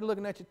door, and they're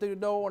looking at you through the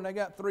door, and they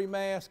got 3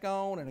 masks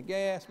on and a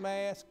gas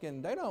mask,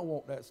 and they don't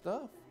want that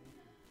stuff.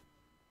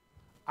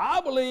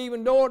 I believe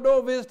in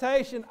door-to-door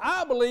visitation.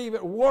 I believe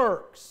it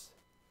works.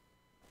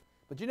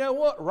 But you know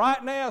what?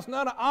 Right now it's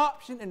not an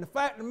option, and the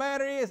fact of the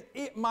matter is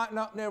it might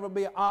not never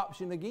be an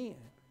option again.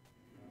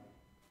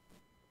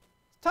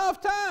 It's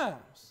tough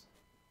times.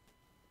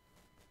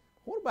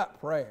 What about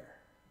prayer?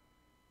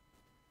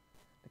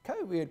 The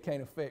COVID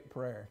can't affect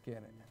prayer, can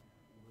it?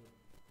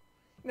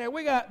 Now,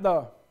 we got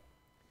the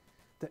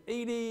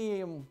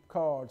EDM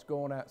cards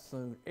going out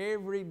soon.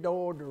 Every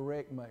door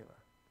direct mailer.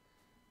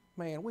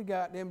 Man, we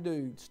got them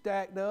dudes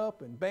stacked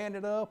up and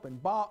banded up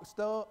and boxed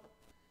up.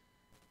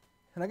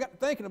 And I got to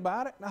thinking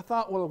about it, and I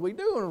thought, well, if we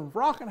do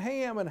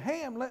Rockingham and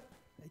Hamlet,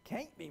 there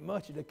can't be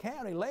much of the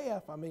county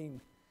left. I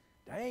mean,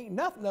 there ain't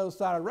nothing on the other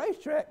side of the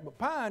racetrack but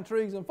pine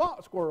trees and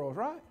fox squirrels,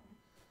 right?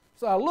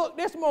 So I looked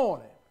this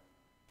morning.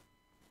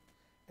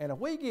 And if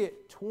we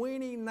get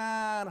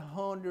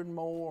 2,900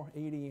 more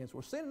EDNs,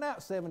 we're sending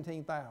out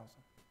 17,000.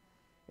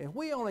 If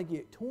we only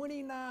get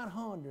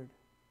 2,900,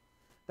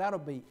 that'll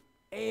be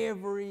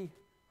every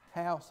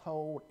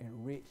household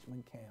in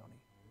Richmond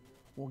County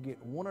will get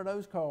one of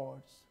those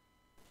cards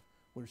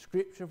with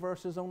scripture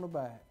verses on the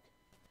back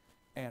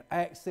and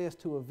access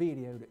to a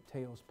video that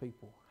tells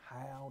people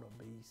how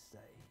to be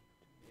saved.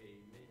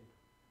 Amen.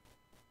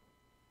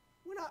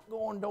 We're not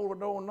going door to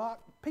door and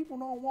knock. People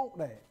don't want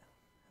that.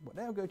 But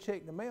they'll go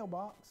check the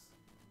mailbox.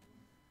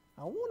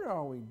 I wonder,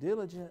 are we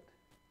diligent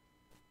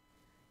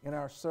in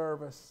our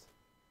service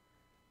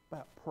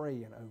about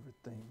praying over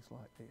things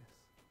like this?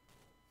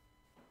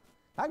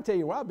 I can tell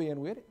you where I've been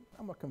with it.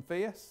 I'm going to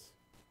confess.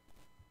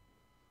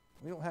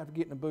 We don't have to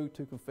get in the booth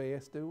to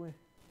confess, do we?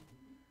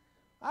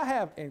 I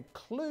have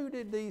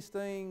included these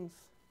things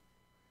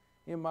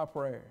in my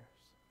prayers.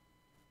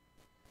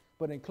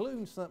 But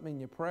including something in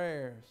your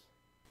prayers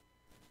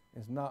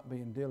is not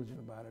being diligent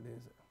about it,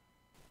 is it?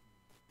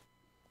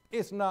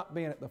 It's not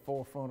being at the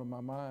forefront of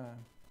my mind.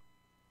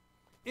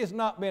 It's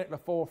not being at the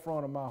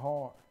forefront of my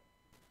heart.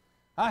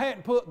 I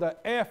hadn't put the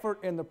effort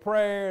and the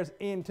prayers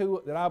into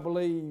it that I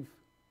believe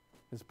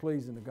is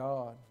pleasing to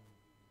God.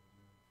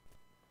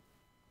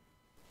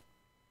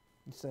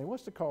 You say,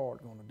 what's the card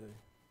going to do?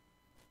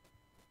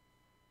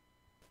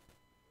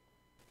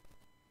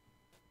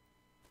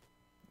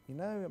 You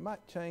know, it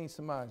might change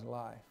somebody's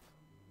life.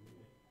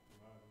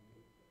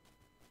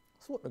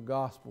 That's what the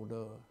gospel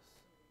does.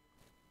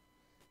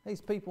 These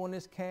people in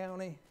this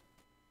county,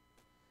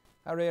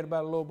 I read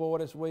about a little boy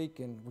this week,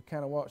 and we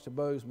kind of watched the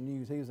Bozeman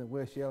News. He was in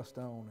West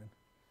Yellowstone, and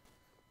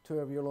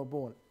 12-year-old little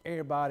boy, and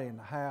everybody in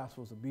the house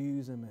was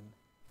abusing him, and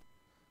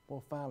boy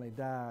finally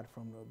died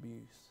from the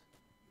abuse.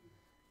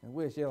 And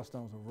West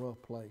Yellowstone's a rough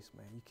place,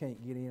 man. You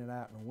can't get in and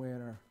out in the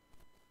winter.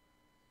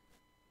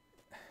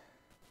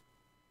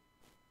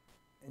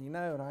 And you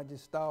know, and I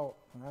just thought,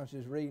 when I was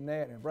just reading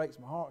that, and it breaks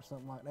my heart,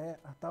 something like that,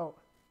 I thought,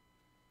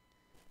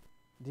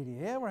 did he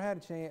ever had a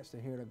chance to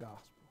hear the gospel?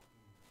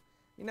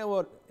 You know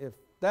what? If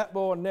that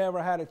boy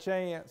never had a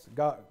chance,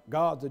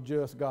 God's a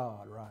just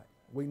God, right?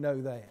 We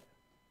know that.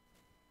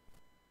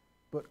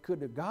 But could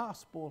the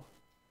gospel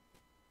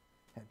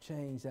have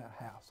changed that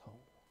household?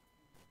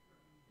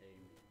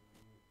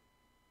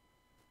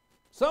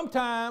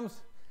 Sometimes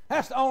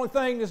that's the only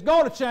thing that's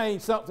going to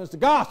change something is the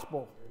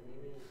gospel.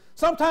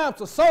 Sometimes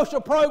the social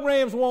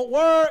programs won't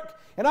work,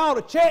 and all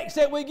the checks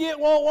that we get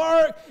won't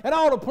work, and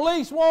all the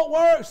police won't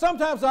work.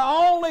 Sometimes the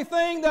only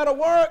thing that'll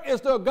work is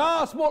the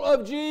gospel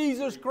of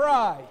Jesus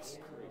Christ.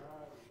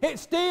 It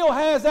still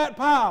has that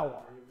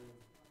power.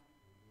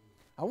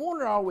 I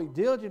wonder, are we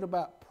diligent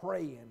about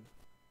praying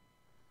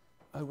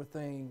over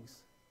things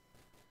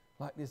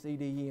like this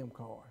EDM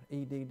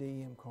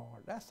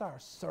card? That's our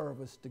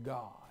service to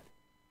God.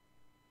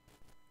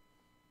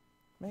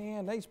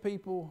 Man, these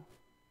people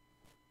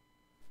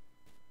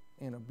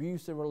in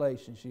abusive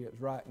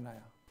relationships right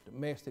now,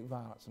 domestic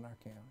violence in our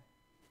county.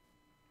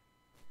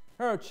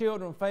 There are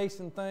children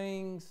facing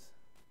things.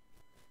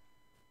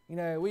 You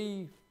know,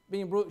 me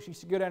and Brooks used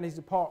to go down to these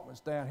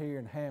apartments down here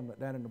in Hamlet,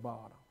 down in the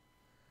bottom.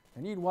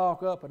 And you'd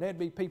walk up and there'd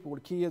be people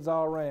with kids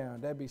all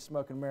around. They'd be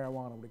smoking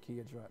marijuana with the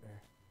kids right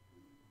there.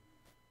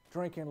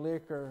 Drinking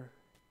liquor.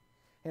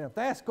 And if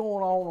that's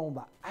going on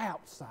the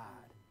outside,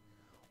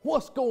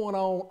 what's going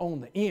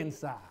on the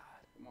inside?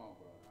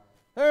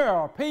 There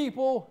are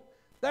people,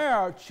 there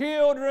are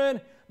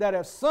children that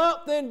if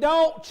something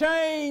don't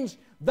change,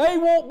 they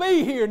won't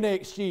be here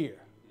next year.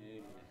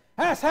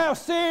 That's how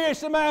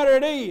serious the matter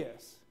it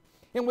is.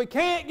 And we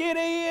can't get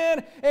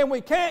in, and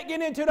we can't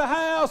get into the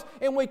house,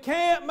 and we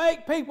can't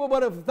make people,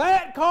 but if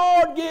that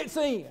card gets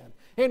in,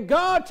 and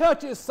God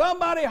touches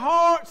somebody's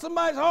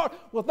heart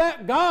with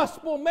that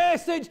gospel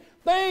message,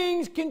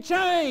 things can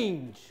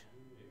change.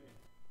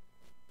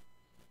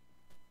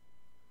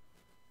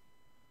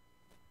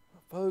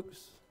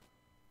 Folks,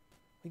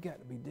 we got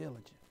to be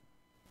diligent.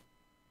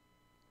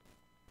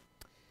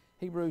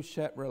 Hebrews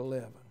chapter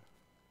 11.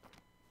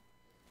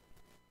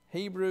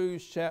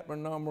 Hebrews chapter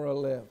number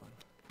 11.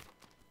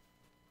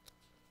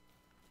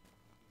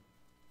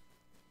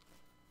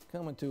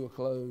 Coming to a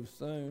close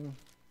soon.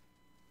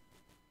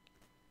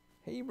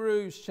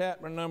 Hebrews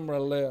chapter number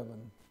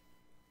 11.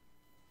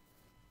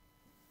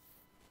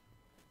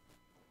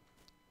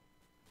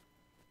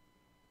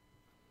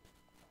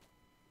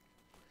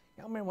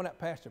 Y'all remember when that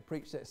pastor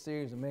preached that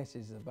series of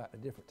messages about the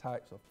different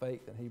types of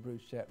faith in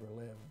Hebrews chapter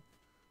 11?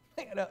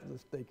 Man, that was a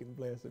stinking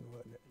blessing,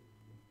 wasn't it?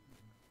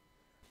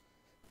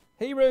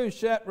 Hebrews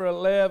chapter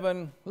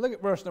 11, look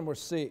at verse number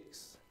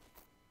 6.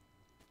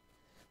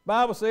 The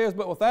Bible says,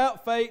 "But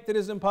without faith it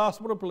is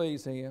impossible to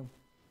please Him.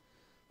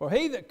 For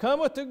he that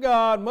cometh to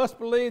God must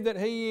believe that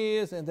He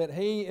is, and that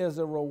He is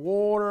a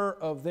rewarder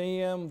of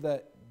them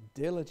that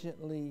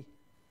diligently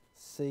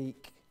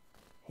seek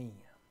Him."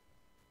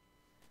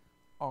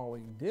 Are we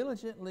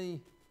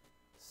diligently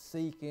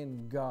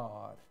seeking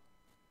God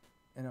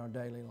in our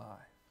daily life?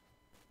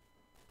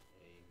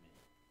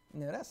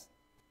 Amen. Now that's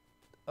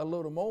a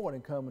little more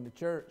than coming to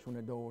church when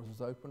the doors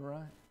is open,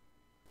 right?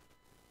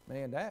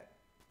 Man, that,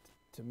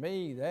 to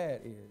me,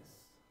 that's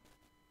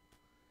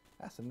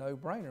a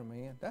no-brainer,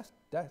 man. That's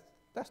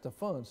the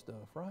fun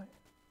stuff, right?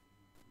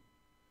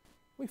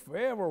 We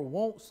forever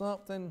want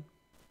something,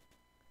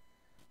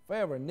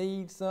 forever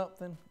need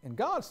something, and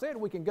God said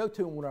we can go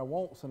to Him with our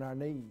wants and our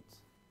needs.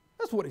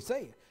 That's what He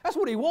said. That's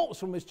what He wants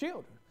from His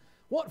children.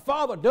 What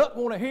father doesn't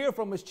want to hear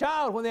from his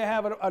child when they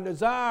have a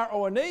desire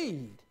or a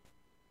need?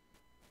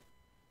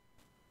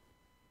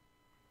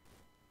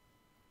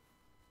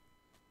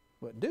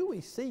 But do we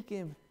seek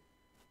Him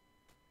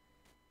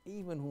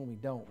even when we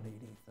don't need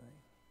anything?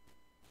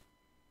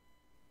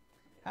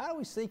 How do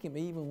we seek Him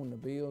even when the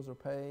bills are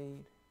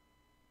paid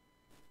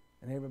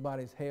and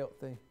everybody's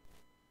healthy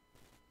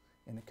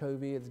and the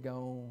COVID's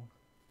gone?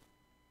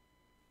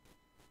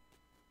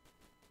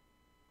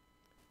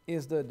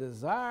 Is the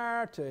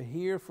desire to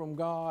hear from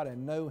God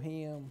and know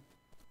Him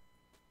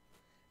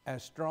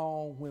as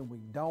strong when we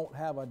don't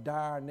have a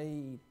dire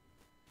need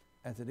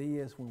as it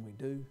is when we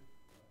do?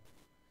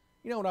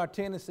 You know what our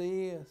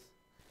tendency is?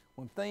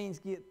 When things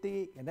get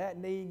thick and that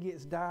need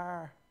gets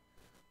dire,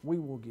 we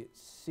will get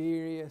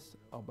serious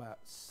about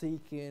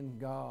seeking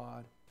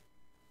God.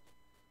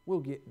 We'll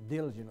get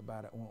diligent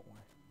about it, won't we?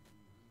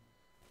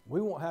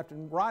 We won't have to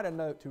write a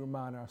note to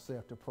remind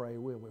ourselves to pray,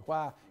 will we?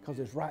 Why? Because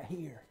it's right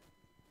here.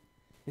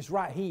 It's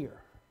right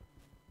here.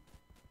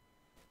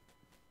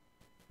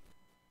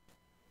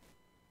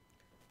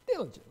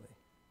 Diligently.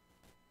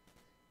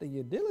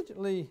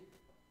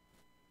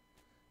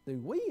 Do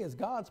we as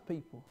God's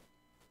people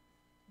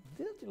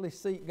diligently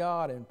seek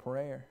God in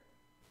prayer?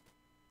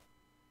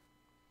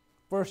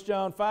 1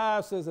 John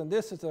 5 says, "And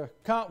this is the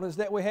confidence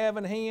that we have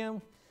in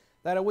Him,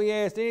 that if we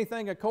ask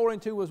anything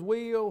according to His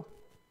will,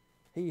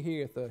 He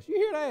heareth us." You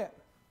hear that?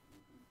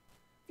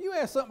 If you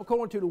ask something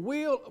according to the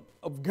will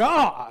of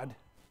God,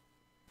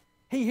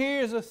 He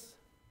hears us.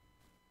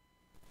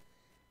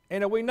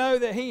 And if we know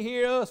that He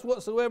hears us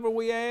whatsoever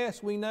we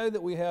ask, we know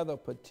that we have the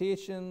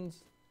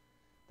petitions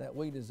that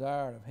we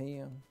desire of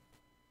Him.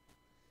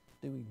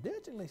 Do we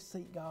diligently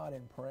seek God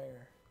in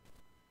prayer?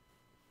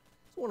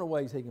 It's one of the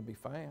ways He can be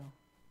found.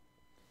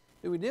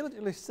 Do we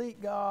diligently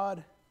seek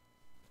God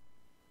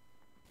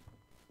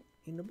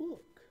in the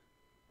book?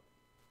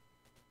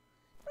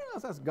 You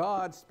realize that's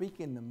God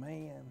speaking to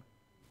man.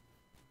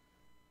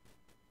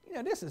 You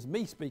know, this is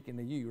me speaking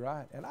to you,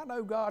 right? And I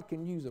know God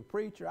can use a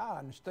preacher. I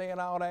understand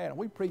all that. And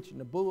we preach in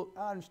the book.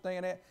 I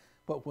understand that.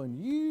 But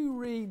when you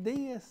read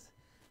this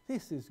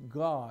is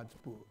God's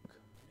book.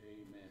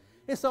 Amen.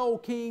 This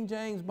old King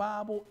James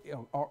Bible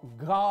are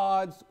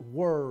God's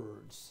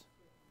words.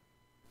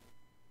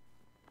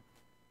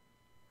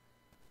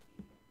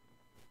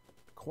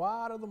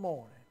 Quiet of the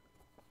morning.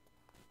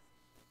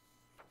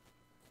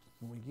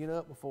 When we get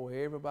up before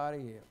everybody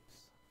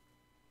else.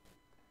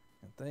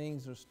 And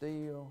things are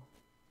still.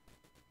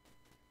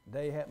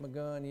 Day hadn't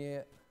begun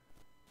yet.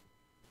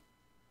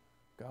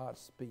 God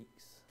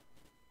speaks.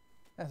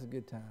 That's a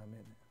good time, isn't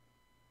it?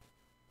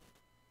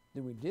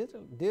 Do we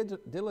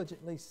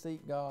diligently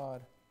seek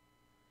God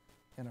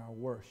in our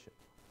worship?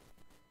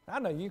 I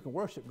know you can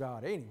worship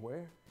God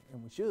anywhere,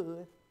 and we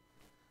should,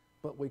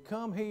 but we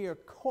come here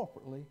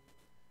corporately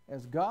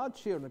as God's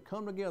children,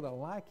 come together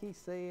like He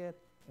said,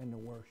 and to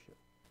worship.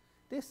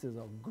 This is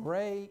a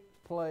great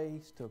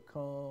place to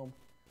come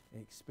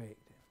expecting.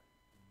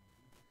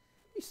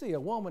 You see a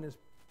woman is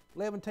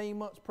 11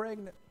 months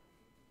pregnant.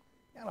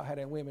 Y'all know how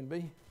them women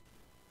be.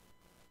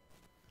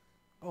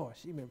 Oh,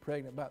 she's been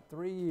pregnant about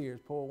 3 years,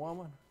 poor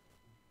woman.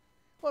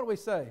 What do we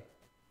say?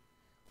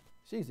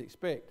 She's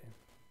expecting.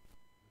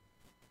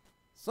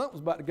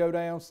 Something's about to go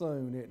down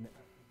soon, isn't it?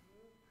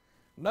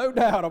 No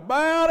doubt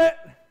about it.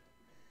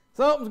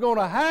 Something's going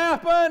to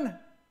happen.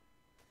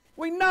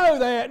 We know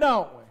that,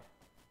 don't we?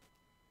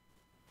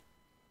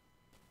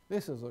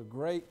 This is a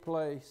great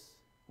place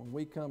when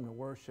we come to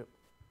worship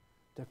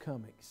to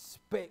come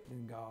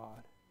expecting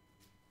God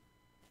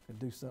to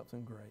do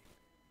something great.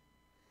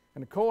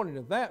 And according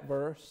to that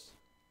verse,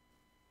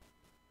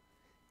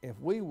 if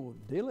we will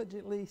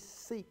diligently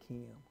seek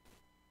Him,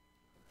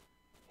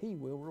 He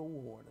will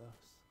reward us.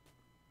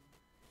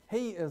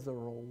 He is a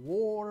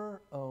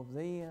rewarder of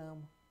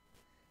them.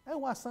 That's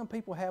why some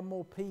people have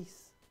more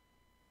peace.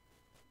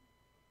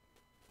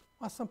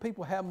 Why some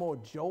people have more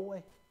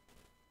joy.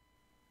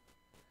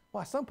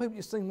 Why some people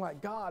just seem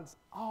like God's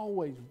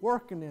always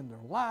working in their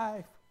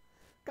life.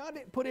 God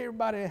didn't put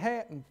everybody in a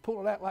hat and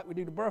pull it out like we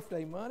do the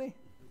birthday money.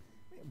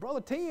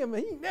 Brother Tim,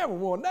 he never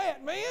won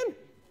that, man.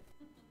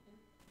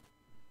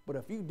 But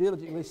if you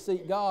diligently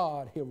seek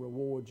God, He'll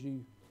reward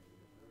you.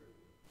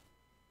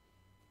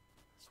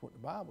 That's what the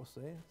Bible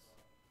says.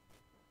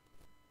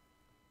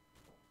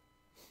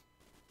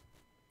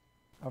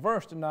 Our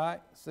verse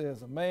tonight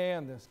says, a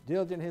man that's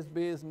diligent in his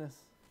business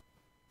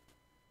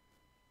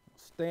will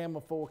stand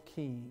before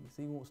kings.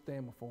 He won't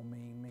stand before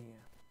mean men.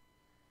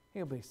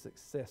 He'll be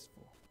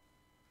successful.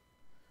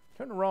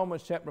 Turn to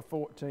Romans chapter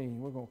 14.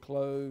 We're going to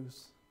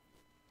close.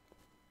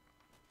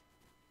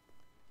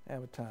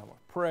 Have a time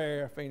of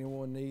prayer if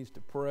anyone needs to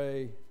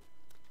pray.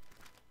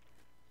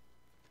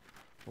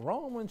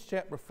 Romans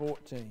chapter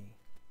 14.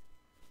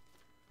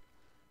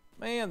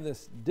 Man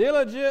that's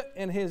diligent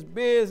in his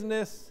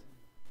business,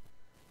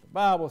 the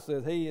Bible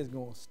says he is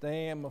going to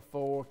stand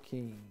before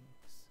kings.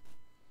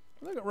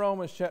 Look at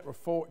Romans chapter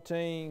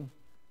 14.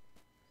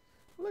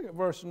 Look at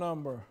verse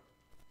number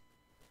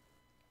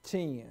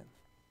 10.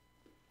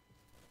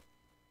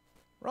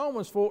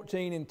 Romans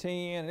 14 and 10,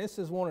 and this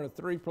is one of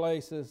the three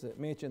places that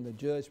mention the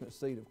judgment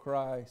seat of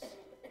Christ.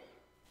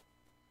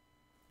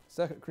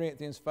 2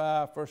 Corinthians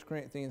 5, 1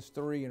 Corinthians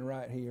 3, and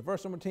right here.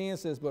 Verse number 10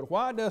 says, but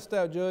why dost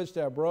thou judge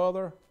thy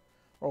brother?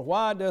 Or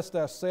why dost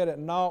thou set at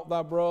naught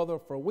thy brother?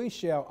 For we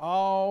shall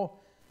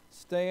all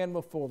stand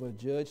before the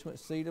judgment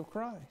seat of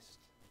Christ.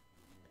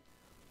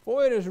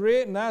 For it is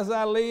written, as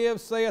I live,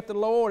 saith the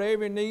Lord,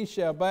 every knee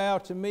shall bow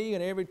to me,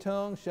 and every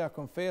tongue shall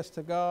confess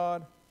to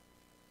God.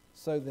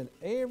 So that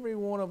every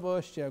one of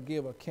us shall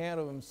give account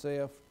of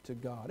himself to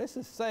God. This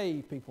is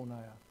saved people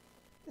now.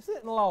 This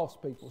isn't lost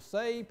people.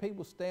 Saved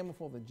people stand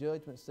before the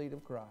judgment seat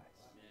of Christ.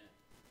 Amen.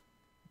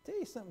 I'll tell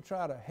you something,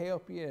 try to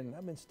help you, and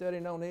I've been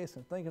studying on this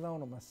and thinking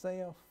on it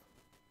myself.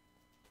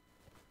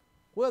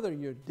 Whether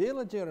you're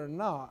diligent or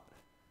not,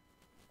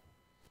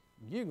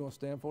 you're going to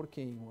stand before the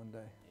King one day.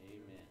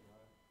 Amen.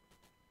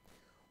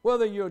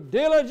 Whether you're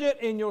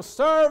diligent in your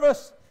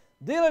service,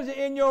 diligent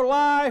in your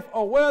life,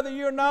 or whether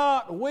you're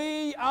not,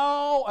 we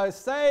all, as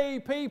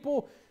saved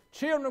people,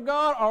 children of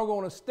God, are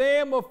going to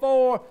stand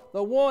before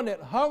the one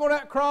that hung on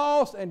that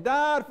cross and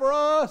died for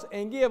us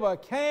and give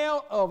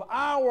account of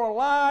our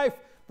life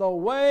the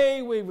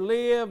way we've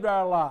lived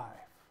our life.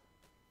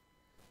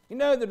 You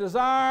know, the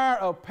desire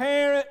of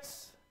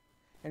parents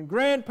and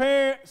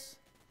grandparents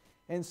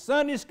and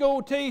Sunday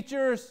school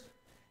teachers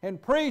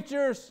and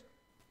preachers,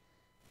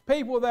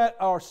 people that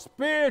are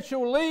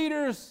spiritual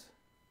leaders,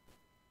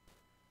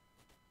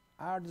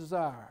 our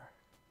desire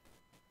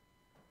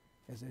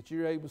is that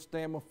you're able to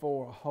stand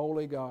before a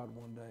holy God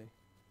one day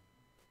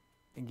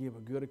and give a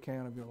good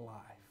account of your life.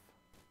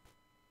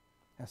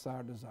 That's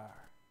our desire.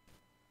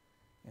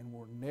 And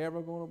we're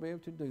never going to be able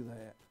to do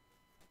that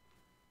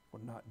were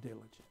not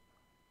diligent.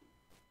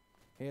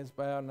 Heads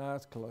bowed and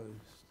eyes closed.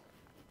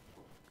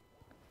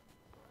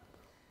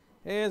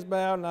 Heads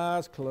bowed and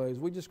eyes closed.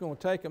 We're just going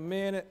to take a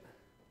minute.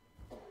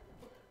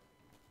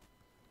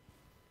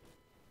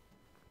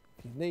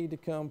 If you need to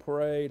come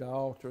pray, the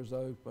altar is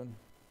open.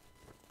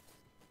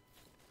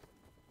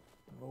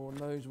 The Lord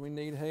knows we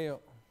need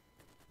help.